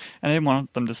rain, and I didn't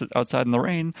want them to sit outside in the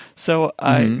rain, so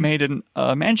I made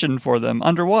a mansion for them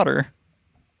underwater,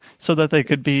 so that they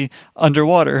could be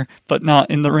underwater, but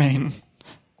not in the rain.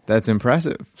 That's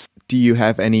impressive. Do you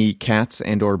have any cats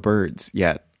and or birds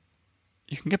yet?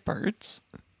 You can get birds.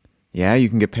 Yeah, you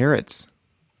can get parrots.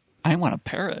 I want a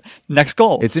parrot. Next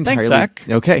goal. It's entirely... Thanks, Zach.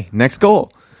 Okay, next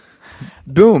goal.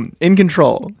 Boom, in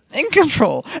control. In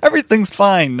control. Everything's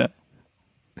fine.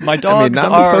 My dogs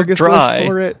not are focus dry. List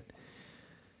for it.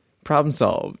 Problem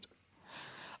solved.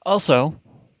 Also,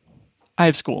 I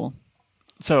have school,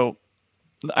 so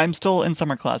I'm still in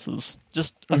summer classes.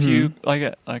 Just a few,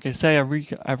 like I say every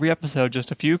episode, just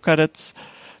a few credits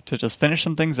to just finish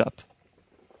some things up.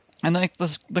 And like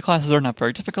the classes are not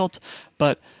very difficult,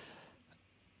 but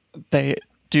they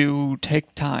do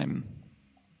take time,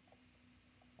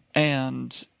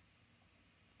 and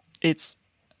it's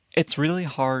really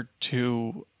hard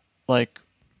to, like,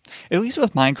 at least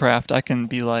with Minecraft, I can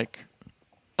be like,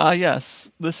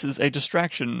 yes, this is a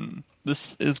distraction.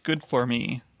 This is good for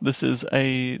me. This is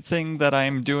a thing that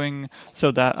I'm doing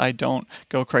so that I don't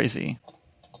go crazy.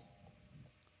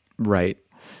 Right.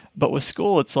 But with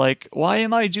school, it's like, why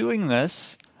am I doing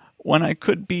this when I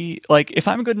could be, like, if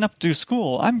I'm good enough to do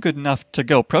school, I'm good enough to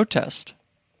go protest.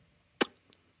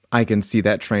 I can see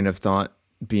that train of thought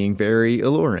being very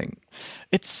alluring.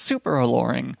 It's super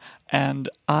alluring, and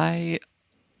I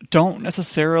don't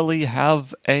necessarily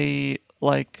have a,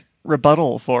 like,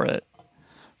 rebuttal for it,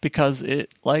 because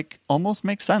it, like, almost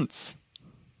makes sense.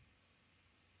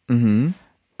 Mm-hmm.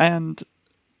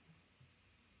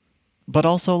 But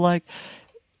also, like,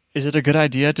 is it a good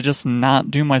idea to just not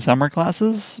do my summer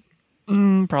classes?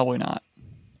 Probably not.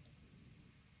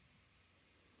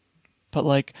 But,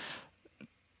 like,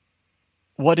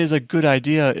 what is a good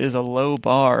idea is a low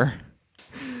bar.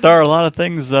 There are a lot of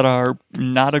things that are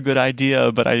not a good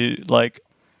idea, but I, like,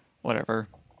 whatever.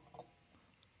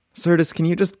 Certus, can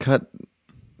you just cut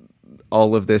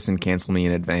all of this and cancel me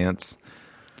in advance?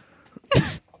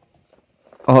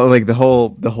 Oh, like the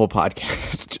whole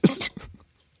podcast.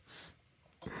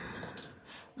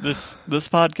 Just this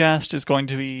podcast is going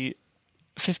to be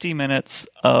 50 minutes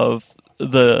of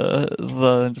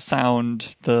the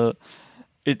sound.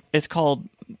 It's called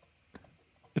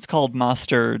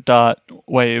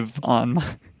master.wave on.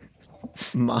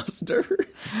 Monster?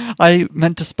 I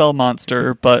meant to spell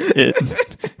monster, but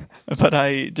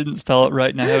I didn't spell it right,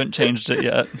 and I haven't changed it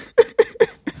yet.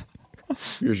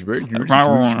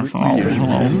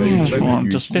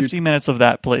 Just 50 minutes of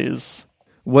that, please.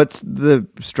 What's the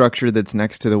structure that's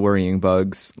next to the Worrying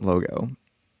Bugs logo?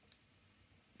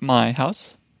 My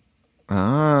house?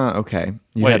 Ah, okay.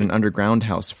 You Wait. had an underground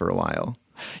house for a while.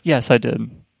 Yes, I did.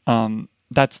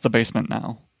 That's the basement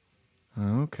now.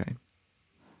 Okay.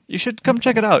 You should come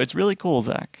check it out. It's really cool,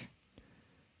 Zach.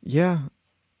 Yeah.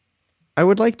 I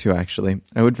would like to, actually.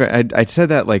 I said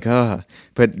that like,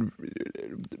 but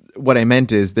what I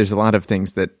meant is there's a lot of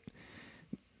things that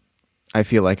I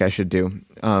feel like I should do.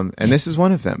 And this is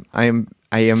one of them. I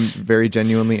am very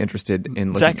genuinely interested in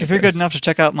looking Zach, at if you're this. good enough to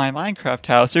check out my Minecraft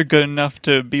house, you're good enough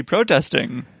to be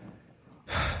protesting.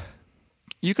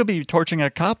 You could be torching a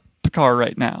cop car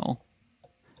right now.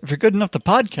 If you're good enough to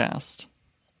podcast.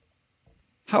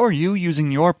 How are you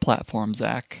using your platform,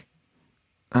 Zach?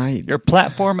 Your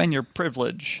platform and your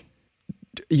privilege.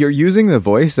 You're using the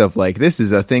voice of like, this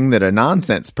is a thing that a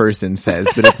nonsense person says,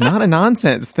 but it's not a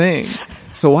nonsense thing.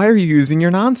 So why are you using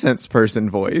your nonsense person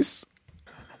voice?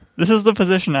 This is the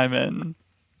position I'm in.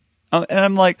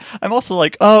 And I'm also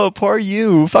like, oh, poor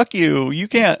you. Fuck you. You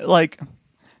can't, like,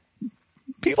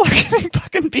 people are getting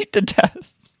fucking beat to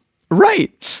death.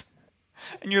 Right.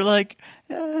 And you're like,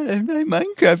 my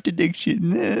Minecraft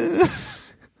addiction.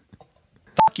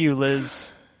 Fuck you,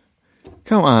 Liz.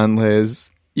 Come on,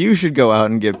 Liz. You should go out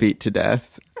and get beat to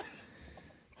death.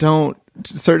 Don't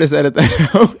Certus edit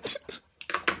that out.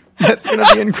 That's going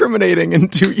to be incriminating in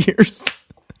 2 years.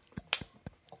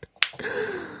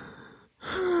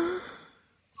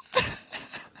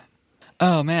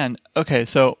 Oh, man. Okay,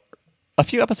 so a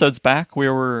few episodes back, we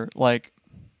were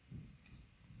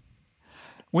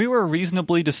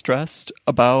reasonably distressed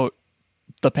about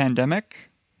the pandemic.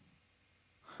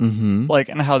 Mm-hmm. Like,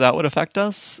 and how that would affect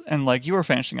us. And, like, you were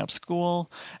finishing up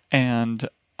school, and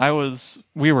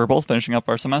we were both finishing up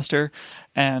our semester,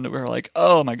 and we were like,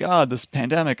 oh my God, this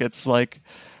pandemic, it's like,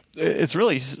 it's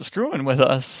really screwing with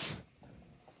us.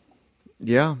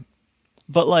 Yeah.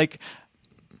 But like,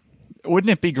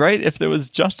 wouldn't it be great if there was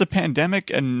just a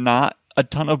pandemic and not a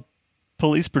ton of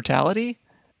police brutality?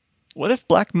 What if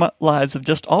black lives have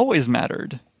just always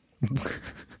mattered?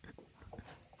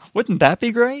 Wouldn't that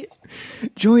be great?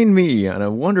 Join me on a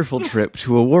wonderful trip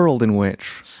to a world in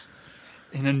which...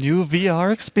 In a new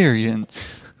VR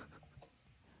experience.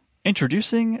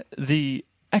 Introducing the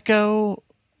Echo...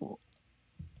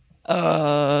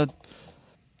 I'm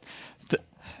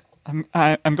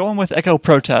going with Echo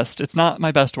Protest. It's not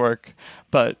my best work,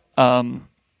 but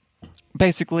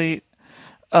basically,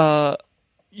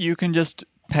 you can just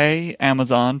pay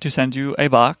Amazon to send you a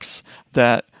box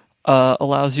that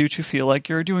allows you to feel like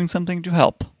you're doing something to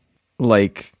help.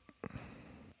 Like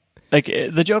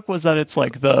the joke was that it's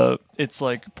like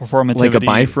performativity. Like a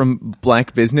buy from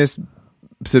Black Business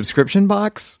subscription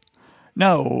box?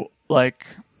 No, like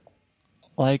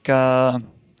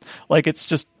it's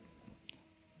just.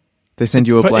 They send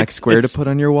you a black square to put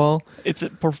on your wall? It's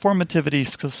performativity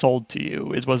sold to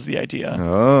you, was the idea.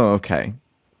 Oh, okay.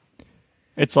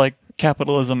 It's like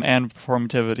capitalism and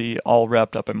performativity all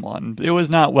wrapped up in one. It was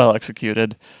not well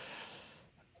executed,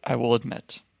 I will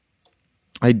admit.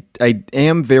 I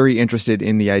am very interested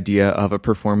in the idea of a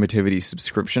performativity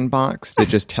subscription box that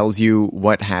just tells you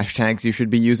what hashtags you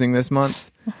should be using this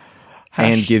month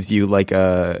and gives you like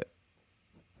a...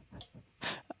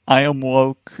 I am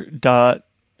woke.coffee.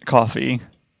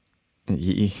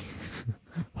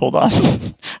 Hold on.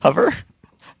 Hover.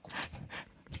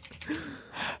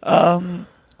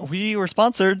 We were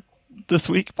sponsored this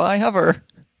week by Hover.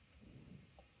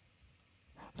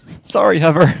 Sorry,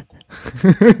 Hover.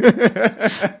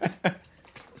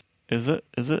 Is it?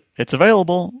 It's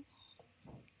available.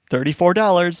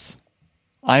 $34.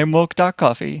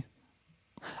 IamWoke.coffee.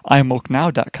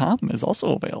 IamWokeNow.com is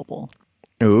also available.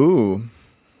 Ooh.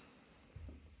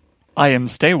 I am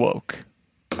Stay Woke.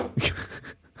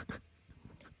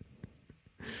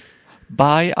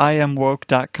 Buy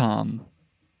IamWoke.com.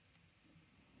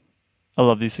 I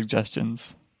love these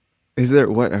suggestions. Is there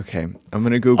what? Okay. I'm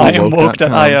going to Google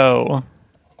IamWoke.io.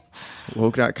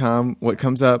 Woke.com. What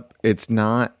comes up? It's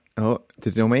not. Oh,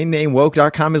 the domain name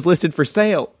woke.com is listed for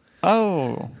sale.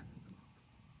 Oh.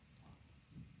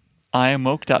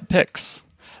 IamWoke.pics.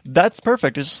 That's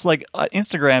perfect. It's just like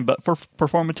Instagram, but for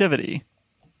performativity.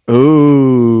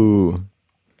 Ooh.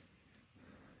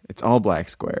 It's all black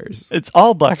squares. It's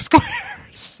all black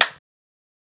squares.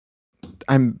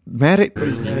 I'm mad at...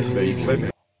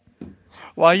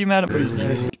 Why are you mad at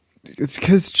me? It's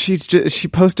because she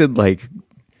posted like,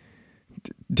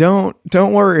 don't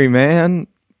worry, man,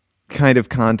 kind of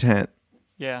content.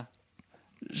 Yeah.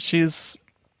 She's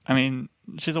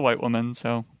a white woman,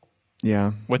 so...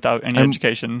 Yeah. Without any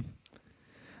education.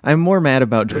 I'm more mad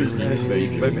about whose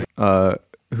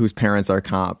parents are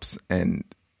cops and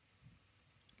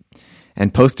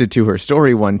posted to her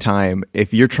story one time,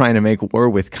 if you're trying to make war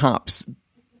with cops,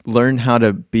 learn how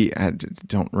to be, I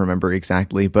don't remember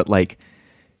exactly, but like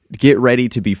get ready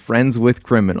to be friends with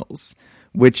criminals,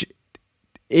 which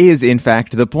is in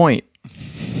fact the point.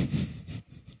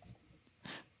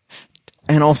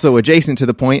 And also adjacent to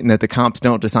the point in that the cops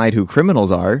don't decide who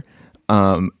criminals are.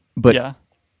 But yeah.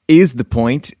 Is the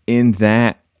point in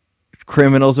that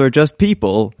criminals are just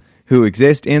people who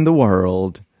exist in the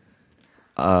world,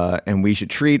 and we should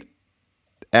treat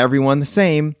everyone the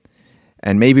same,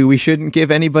 and maybe we shouldn't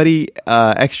give anybody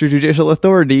extrajudicial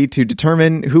authority to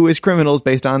determine who is criminals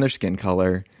based on their skin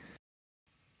color.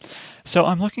 So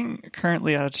I'm looking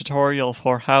currently at a tutorial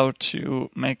for how to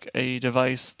make a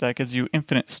device that gives you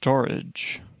infinite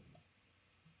storage.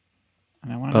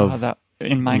 And I want to know how that...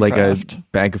 in Minecraft. Like a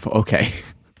bag of... Okay.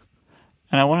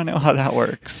 And I want to know how that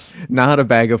works. Not a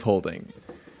bag of holding.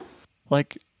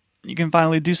 Like, you can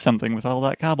finally do something with all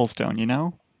that cobblestone, you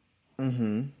know?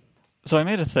 Mm-hmm. So I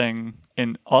made a thing,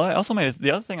 and I also made...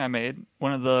 the other thing I made,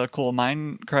 one of the cool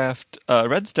Minecraft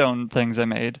redstone things I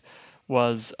made,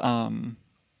 was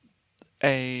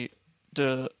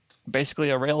basically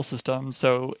a rail system.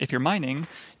 So if you're mining,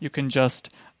 you can just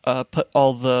put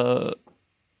all the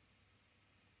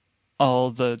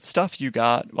stuff you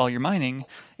got while you're mining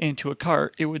into a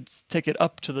cart. It would take it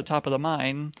up to the top of the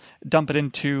mine, dump it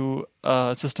into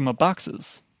a system of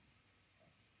boxes.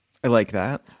 I like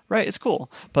that. Right, it's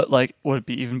cool. But like, would it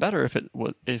be even better if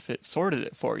it sorted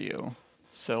it for you?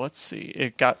 So let's see.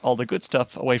 It got all the good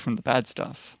stuff away from the bad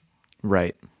stuff.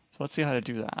 Right. So let's see how to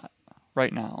do that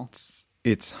right now.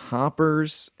 It's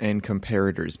hoppers and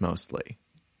comparators mostly.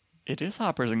 It is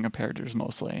hoppers and comparators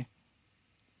mostly.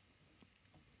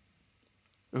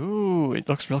 Ooh, it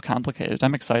looks real complicated.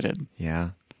 I'm excited. Yeah.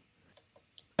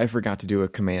 I forgot to do a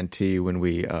Command T when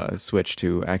we switched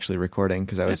to actually recording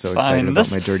because I was It's so fine. excited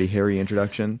about my Dirty Harry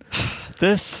introduction.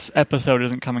 This episode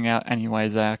isn't coming out anyway,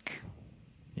 Zach.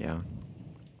 Yeah.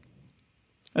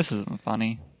 This isn't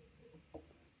funny.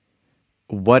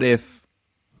 What if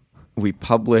we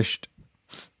published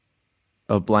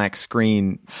a black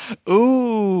screen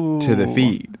Ooh. to the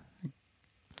feed?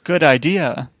 Good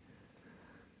idea.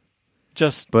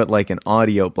 But like an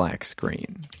audio black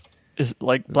screen. Is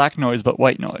like black noise but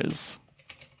white noise.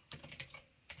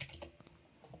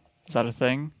 Is that a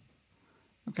thing?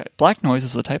 Okay. Black noise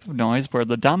is a type of noise where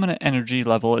the dominant energy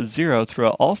level is 0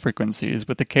 throughout all frequencies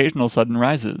with occasional sudden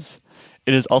rises.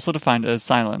 It is also defined as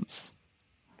silence.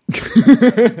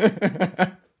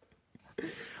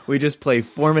 We just play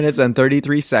 4 minutes and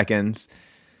 33 seconds.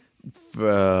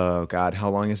 Oh, God. How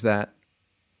long is that?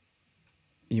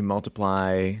 You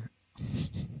multiply.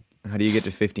 How do you get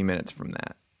to 50 minutes from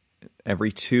that?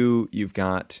 Every 2, you've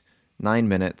got 9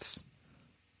 minutes.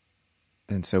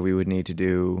 And so we would need to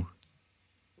do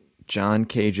John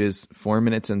Cage's 4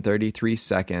 minutes and 33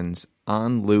 seconds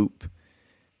on loop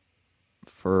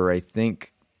for, I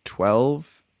think,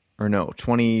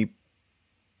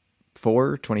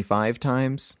 25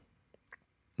 times.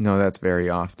 No, that's very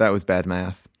off. That was bad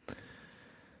math.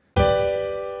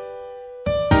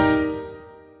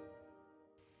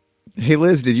 Hey,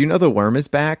 Liz, did you know the worm is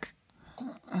back?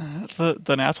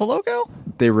 The NASA logo?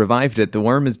 They revived it. The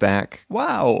worm is back.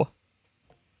 Wow.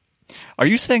 Are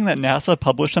you saying that NASA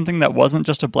published something that wasn't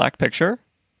just a black picture?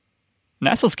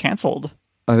 NASA's canceled.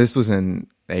 Oh, this was in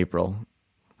April.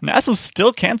 NASA's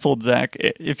still canceled, Zach.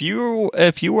 If you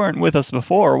weren't with us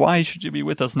before, why should you be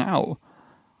with us now?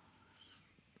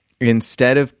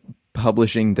 Instead of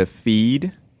publishing the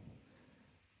feed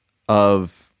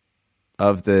of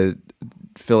the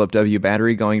Philip W.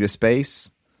 battery going to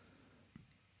space,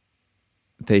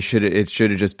 it should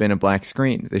have just been a black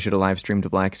screen. They should have live streamed a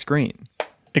black screen.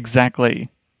 Exactly.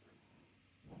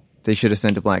 They should have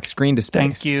sent a black screen to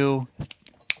space.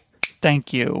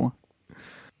 Thank you.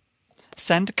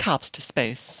 Send cops to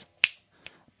space,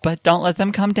 but don't let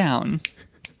them come down.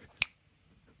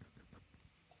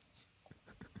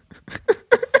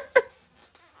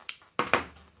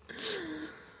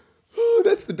 Oh,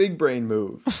 that's the big brain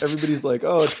move. Everybody's like,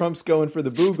 oh, Trump's going for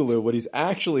the boogaloo. What he's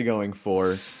actually going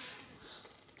for...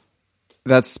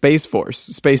 That's Space Force.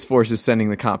 Space Force is sending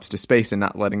the cops to space and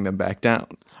not letting them back down.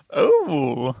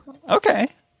 Oh, okay.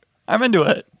 I'm into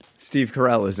it. Steve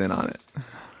Carell is in on it.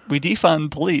 We defund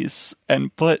police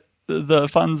and put the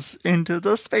funds into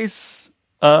the space,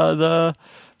 into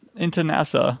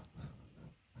NASA.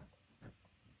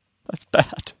 That's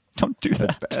bad. Don't do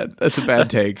that. That's bad. That's a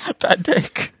bad take. Bad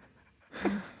take.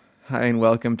 Hi, and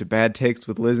welcome to Bad Takes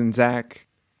with Liz and Zach.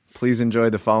 Please enjoy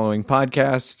the following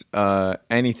podcast.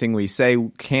 Anything we say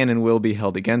can and will be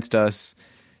held against us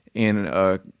in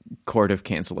a court of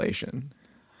cancellation.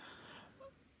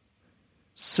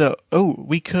 So,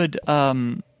 we could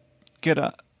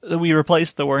we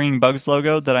replaced the Worrying Bugs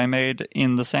logo that I made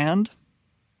in the sand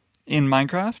in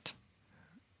Minecraft.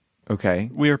 Okay.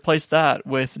 We replaced that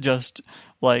with just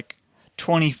like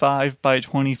 25 by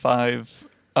 25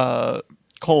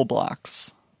 coal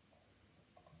blocks.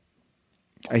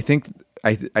 I think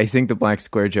the black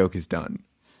square joke is done.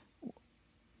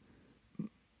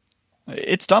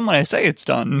 It's done when I say it's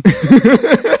done.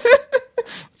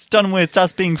 It's done when it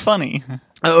stops being funny.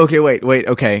 Oh, okay, wait.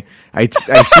 Okay, I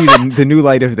see the new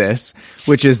light of this,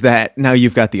 which is that now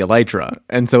you've got the elytra,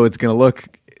 and so it's going to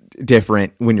look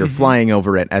different when you're flying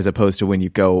over it as opposed to when you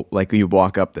go, like, you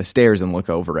walk up the stairs and look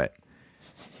over it.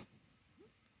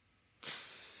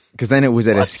 Because then it was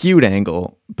at a skewed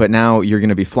angle, but now you're going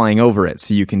to be flying over it,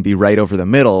 so you can be right over the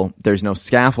middle. There's no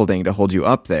scaffolding to hold you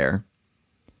up there,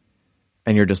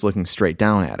 and you're just looking straight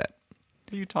down at it.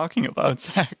 What are you talking about,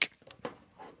 Zach?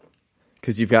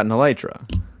 Because you've got an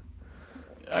elytra.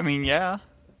 I mean, yeah.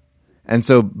 And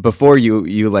so before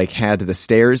you like had the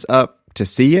stairs up to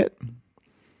see it,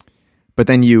 but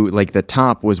then you, like, the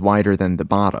top was wider than the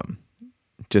bottom,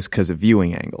 just because of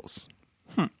viewing angles.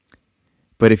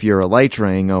 But if you're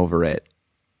elytraing over it,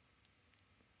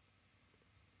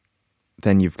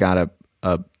 then you've got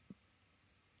a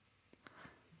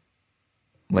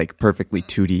like perfectly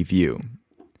 2D view.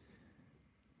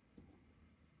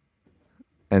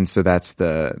 And so that's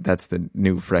the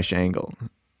new fresh angle.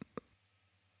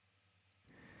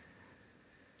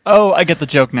 Oh, I get the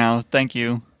joke now. Thank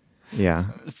you. Yeah.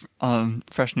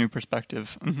 Fresh new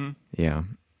perspective. Mm-hmm. Yeah.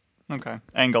 Okay.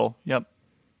 Angle. Yep.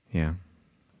 Yeah.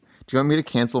 Do you want me to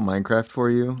cancel Minecraft for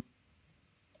you?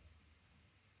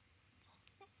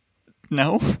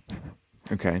 No.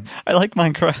 Okay. I like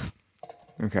Minecraft.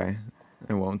 Okay.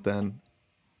 I won't then.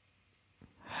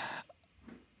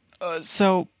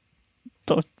 So,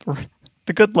 the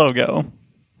good logo.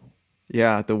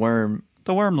 Yeah, the worm.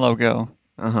 The worm logo.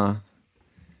 Uh-huh.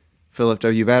 Philip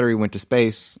W. Battery went to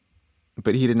space,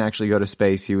 but he didn't actually go to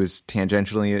space. He was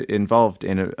tangentially involved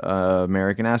in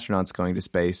American astronauts going to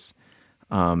space.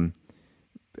 And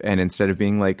instead of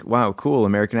being like, wow, cool,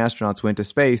 American astronauts went to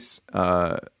space,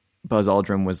 Buzz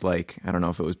Aldrin was like, I don't know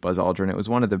if it was Buzz Aldrin, it was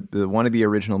one of the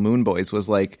original Moon Boys was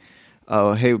like,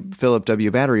 oh, hey, Philip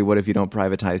W. Battery, what if you don't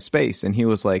privatize space? And he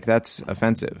was like, that's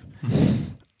offensive.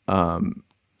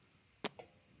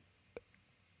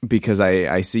 Because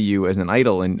I see you as an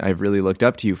idol and I've really looked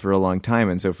up to you for a long time.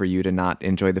 And so for you to not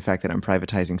enjoy the fact that I'm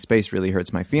privatizing space really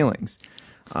hurts my feelings.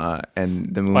 And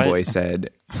the Moon Boy said,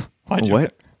 Why'd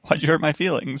you hurt my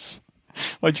feelings?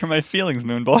 Why'd you hurt my feelings,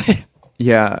 Moon Boy?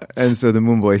 Yeah. And so the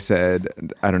Moon Boy said,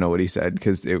 I don't know what he said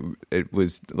because it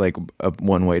was like a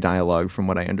one-way dialogue from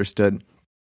what I understood.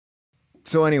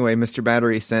 So anyway, Mr.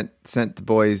 Battery sent the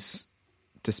boys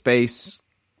to space.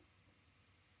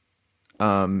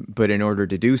 But in order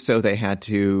to do so, they had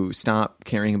to stop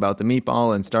caring about the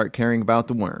meatball and start caring about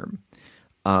the worm.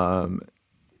 The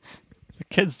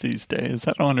kids these days,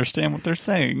 I don't understand what they're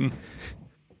saying.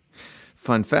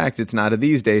 Fun fact, it's not a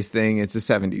these days thing, it's a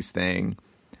 70s thing.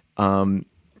 And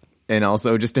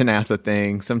also just a NASA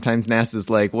thing. Sometimes NASA's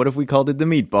like, what if we called it the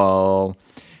meatball?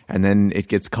 And then it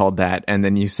gets called that, and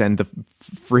then you send the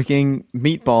freaking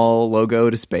meatball logo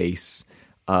to space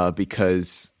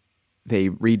because they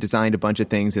redesigned a bunch of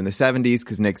things in the 70s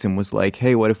because Nixon was like,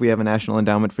 hey, what if we have a National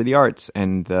Endowment for the Arts?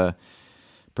 And the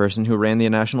person who ran the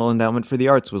National Endowment for the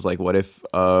Arts was like, what if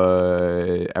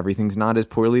everything's not as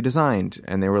poorly designed?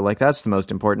 And they were like, that's the most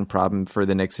important problem for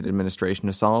the Nixon administration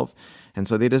to solve. And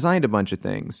so they designed a bunch of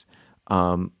things,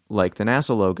 like the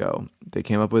NASA logo. They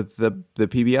came up with the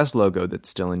PBS logo that's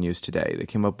still in use today. They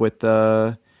came up with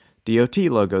the DOT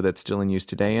logo that's still in use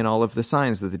today, and all of the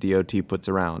signs that the DOT puts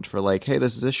around for like, hey,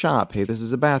 this is a shop, hey, this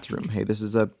is a bathroom, hey, this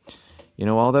is a,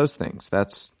 all those things.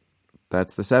 That's the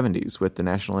 70s with the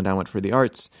National Endowment for the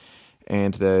Arts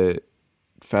and the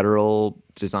Federal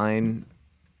Design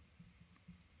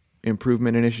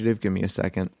Improvement Initiative. Give me a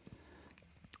second.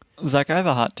 Zach, I have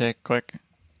a hot take, quick.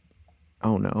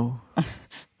 Oh, no.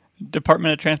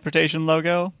 Department of Transportation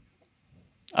logo?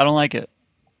 I don't like it.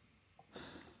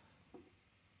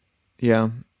 Yeah.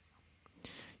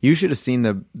 You should have seen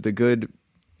the good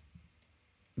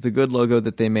logo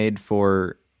that they made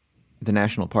for the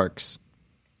national parks.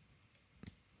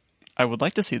 I would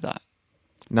like to see that.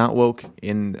 Not woke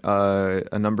in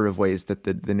a number of ways that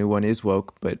the new one is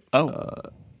woke, but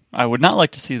I would not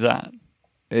like to see that.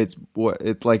 It's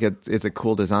a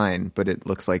cool design, but it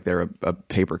looks like they're a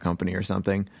paper company or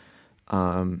something.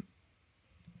 That's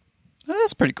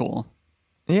pretty cool.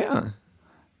 Yeah.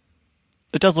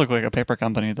 It does look like a paper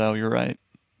company, though. You're right.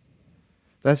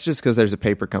 That's just because there's a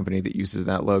paper company that uses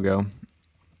that logo.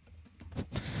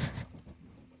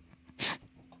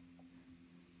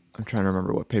 I'm trying to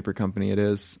remember what paper company it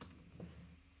is.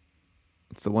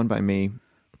 It's the one by me.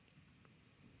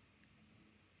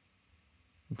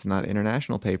 It's not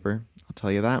International Paper. I'll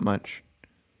tell you that much.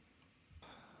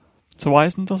 So why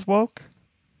isn't this woke?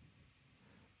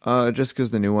 Just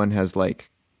because the new one has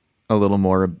like a little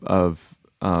more of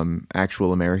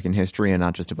actual American history and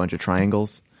not just a bunch of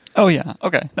triangles. Oh yeah,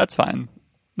 okay, that's fine.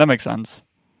 That makes sense.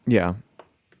 Yeah.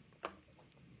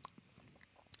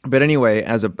 But anyway,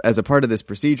 as a part of this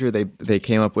procedure, they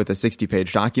came up with a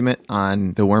 60-page document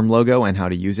on the worm logo and how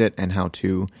to use it and how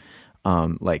to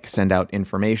send out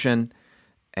information.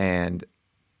 And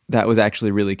that was actually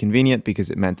really convenient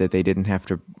because it meant that they didn't have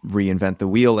to reinvent the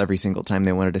wheel every single time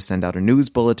they wanted to send out a news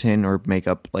bulletin or make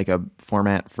up like a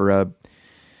format for a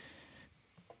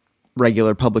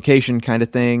regular publication kind of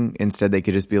thing. Instead, they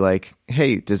could just be like,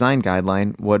 hey, design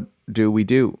guideline, what do we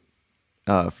do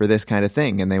for this kind of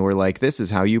thing? And they were like, this is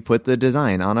how you put the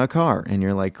design on a car. And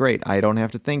you're like, great, I don't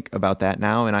have to think about that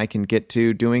now, and I can get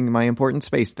to doing my important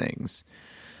space things.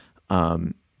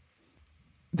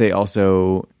 They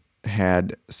also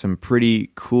had some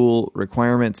pretty cool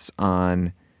requirements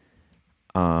on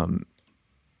all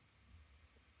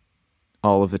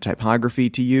of the typography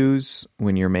to use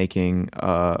when you're making,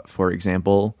 for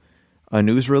example, a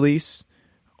news release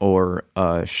or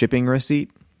a shipping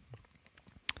receipt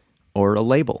or a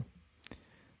label.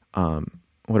 What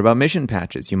about mission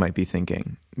patches, you might be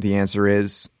thinking? The answer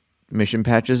is mission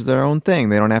patches are their own thing.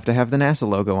 They don't have to have the NASA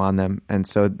logo on them. And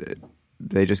so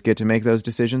they just get to make those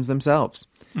decisions themselves.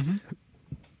 Mm-hmm.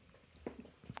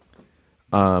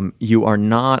 You are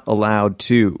not allowed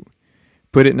to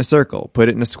Put it in a circle, put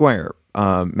it in a square,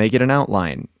 make it an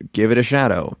outline, give it a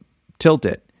shadow, tilt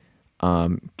it,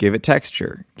 give it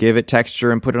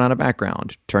texture and put it on a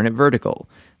background, turn it vertical,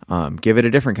 give it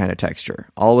a different kind of texture.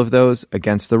 All of those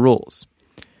against the rules.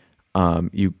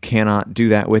 You cannot do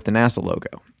that with the NASA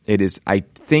logo. It is, I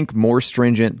think, more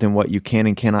stringent than what you can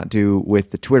and cannot do with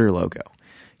the Twitter logo.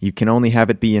 You can only have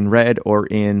it be in red or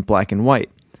in black and white.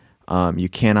 You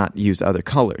cannot use other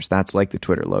colors. That's like the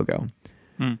Twitter logo.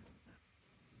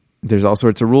 There's all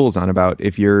sorts of rules on about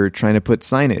if you're trying to put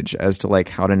signage as to like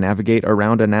how to navigate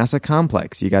around a NASA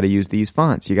complex. You got to use these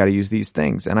fonts. You got to use these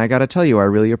things. And I got to tell you, I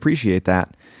really appreciate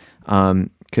that.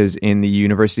 Because in the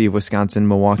University of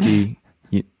Wisconsin-Milwaukee...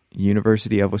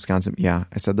 University of Wisconsin. Yeah,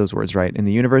 I said those words right. In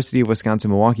the University of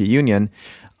Wisconsin-Milwaukee Union,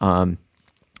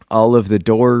 all of the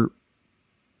door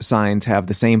signs have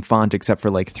the same font except for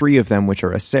like 3 of them, which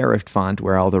are a serif font,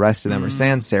 where all the rest of them are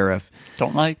sans serif.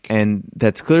 Don't like. And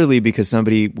that's clearly because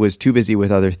somebody was too busy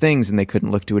with other things and they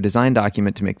couldn't look to a design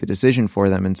document to make the decision for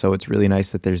them. And so it's really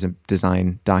nice that there's a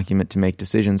design document to make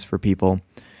decisions for people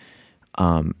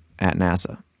at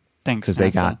NASA. Thanks, because they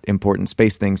got important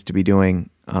space things to be doing.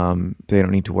 They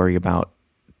don't need to worry about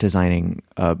designing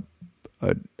a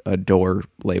door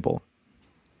label.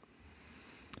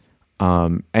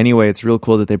 Anyway, it's real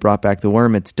cool that they brought back the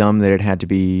worm. It's dumb that it had to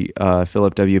be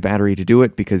Philip W. Battery to do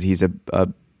it because he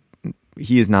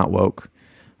is not woke.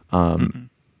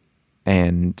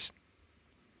 And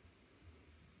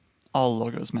all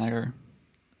logos matter.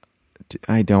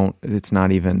 It's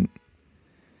not even...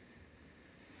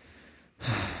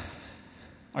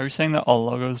 Are you saying that all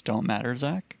logos don't matter,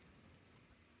 Zach?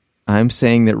 I'm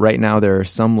saying that right now there are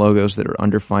some logos that are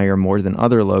under fire more than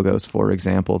other logos. For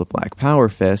example, the Black Power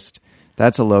Fist.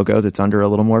 That's a logo that's under a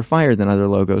little more fire than other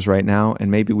logos right now,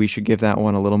 and maybe we should give that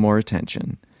one a little more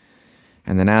attention.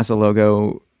 And the NASA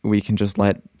logo, we can just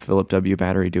let Philip W.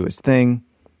 Battery do his thing,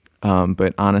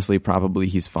 but honestly, probably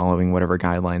he's following whatever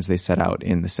guidelines they set out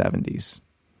in the 70s.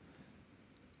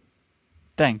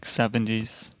 Thanks,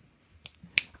 70s.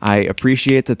 I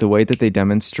appreciate that the way that they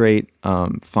demonstrate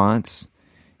fonts,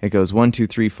 it goes 1, 2,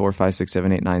 3, 4, 5, 6,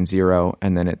 7, 8, 9, 0,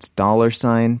 and then it's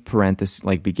 $, parenthesis,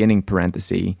 like beginning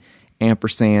parenthesis,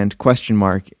 ampersand, question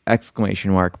mark,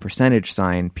 exclamation mark, percentage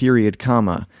sign, period,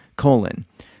 comma, colon,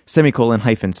 semicolon,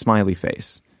 hyphen, smiley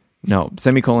face. No,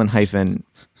 semicolon, hyphen,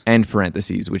 end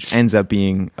parentheses, which ends up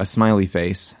being a smiley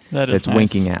face that's nice.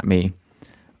 Winking at me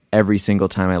every single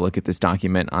time I look at this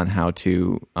document on how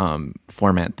to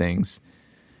format things.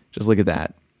 Just look at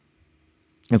that.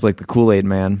 It's like the Kool-Aid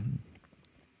man.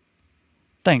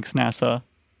 Thanks, NASA.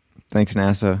 Thanks,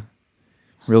 NASA.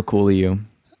 Real cool of you.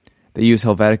 They use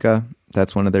Helvetica.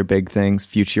 That's one of their big things.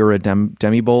 Futura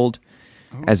Demibold.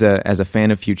 Oh. As a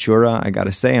fan of Futura, I got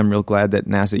to say I'm real glad that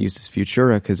NASA uses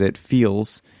Futura because it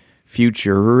feels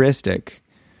futuristic.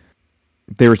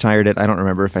 They retired it. I don't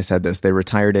remember if I said this. They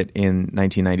retired it in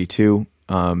 1992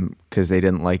 because they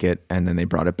didn't like it, and then they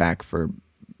brought it back for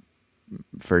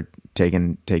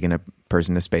taking a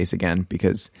person to space again,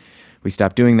 because we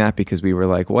stopped doing that because we were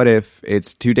like, what if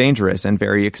it's too dangerous and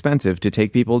very expensive to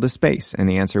take people to space? And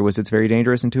the answer was it's very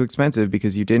dangerous and too expensive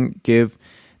because you didn't give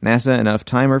NASA enough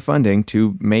time or funding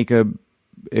to make a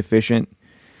efficient,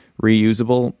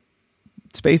 reusable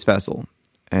space vessel.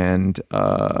 And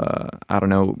I don't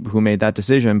know who made that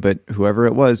decision, but whoever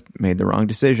it was made the wrong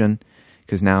decision,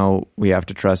 because now we have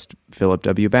to trust Philip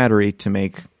W. Battery to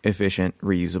make efficient,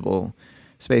 reusable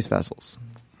space vessels.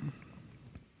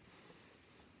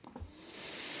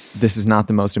 This is not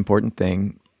the most important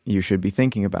thing you should be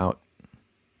thinking about.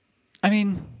 I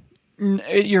mean,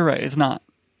 you're right, it's not.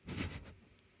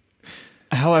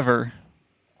 However,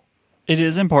 it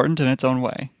is important in its own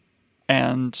way.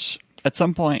 And at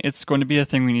some point, it's going to be a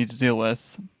thing we need to deal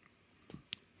with.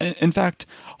 In fact,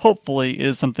 hopefully, it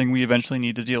is something we eventually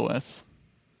need to deal with.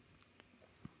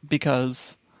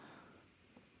 Because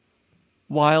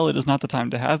while it is not the time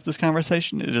to have this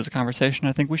conversation, it is a conversation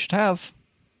I think we should have.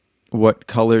 What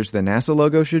colors the NASA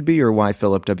logo should be, or why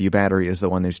Philip W. Battery is the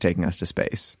one who's taking us to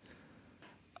space?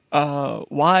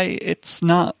 Why it's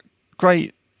not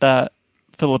great that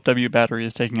Philip W. Battery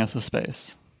is taking us to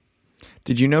space.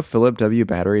 Did you know Philip W.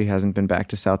 Battery hasn't been back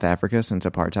to South Africa since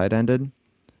apartheid ended?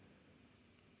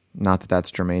 Not that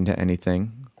that's germane to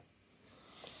anything.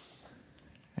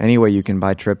 Anyway, you can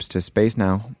buy trips to space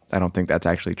now. I don't think that's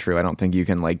actually true. I don't think you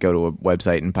can go to a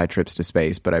website and buy trips to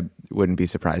space, but I wouldn't be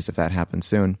surprised if that happens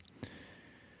soon.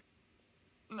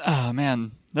 Oh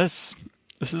man, this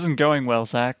isn't going well,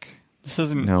 Zach. This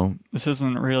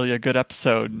isn't really a good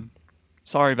episode.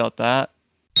 Sorry about that.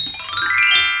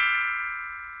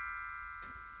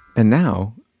 And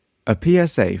now, a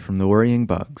PSA from the Worrying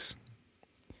Bugs.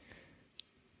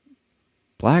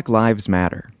 Black Lives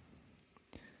Matter.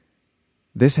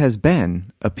 This has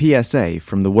been a PSA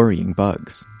from the Worrying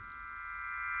Bugs.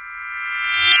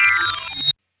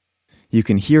 You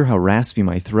can hear how raspy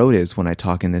my throat is when I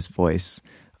talk in this voice,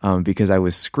 because I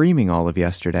was screaming all of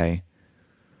yesterday.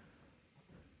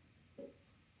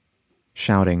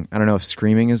 Shouting. I don't know if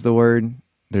screaming is the word.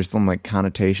 There's some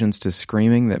connotations to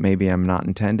screaming that maybe I'm not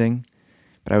intending.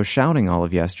 But I was shouting all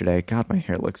of yesterday. God, my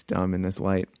hair looks dumb in this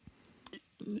light.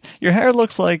 Your hair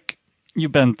looks like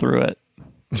you've been through it.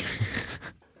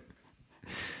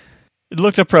 It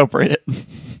looked appropriate.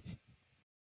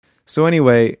 So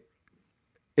anyway,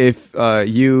 if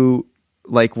you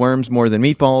like worms more than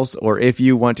meatballs, or if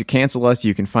you want to cancel us,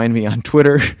 you can find me on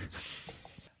Twitter.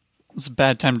 It's a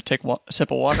bad time to take a sip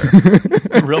of water.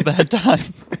 A real bad time.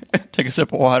 Take a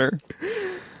sip of water.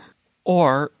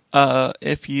 Or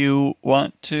if you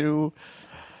want to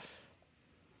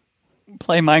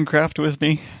play Minecraft with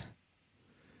me.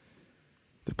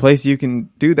 The place you can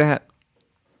do that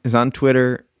is on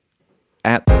Twitter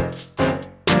at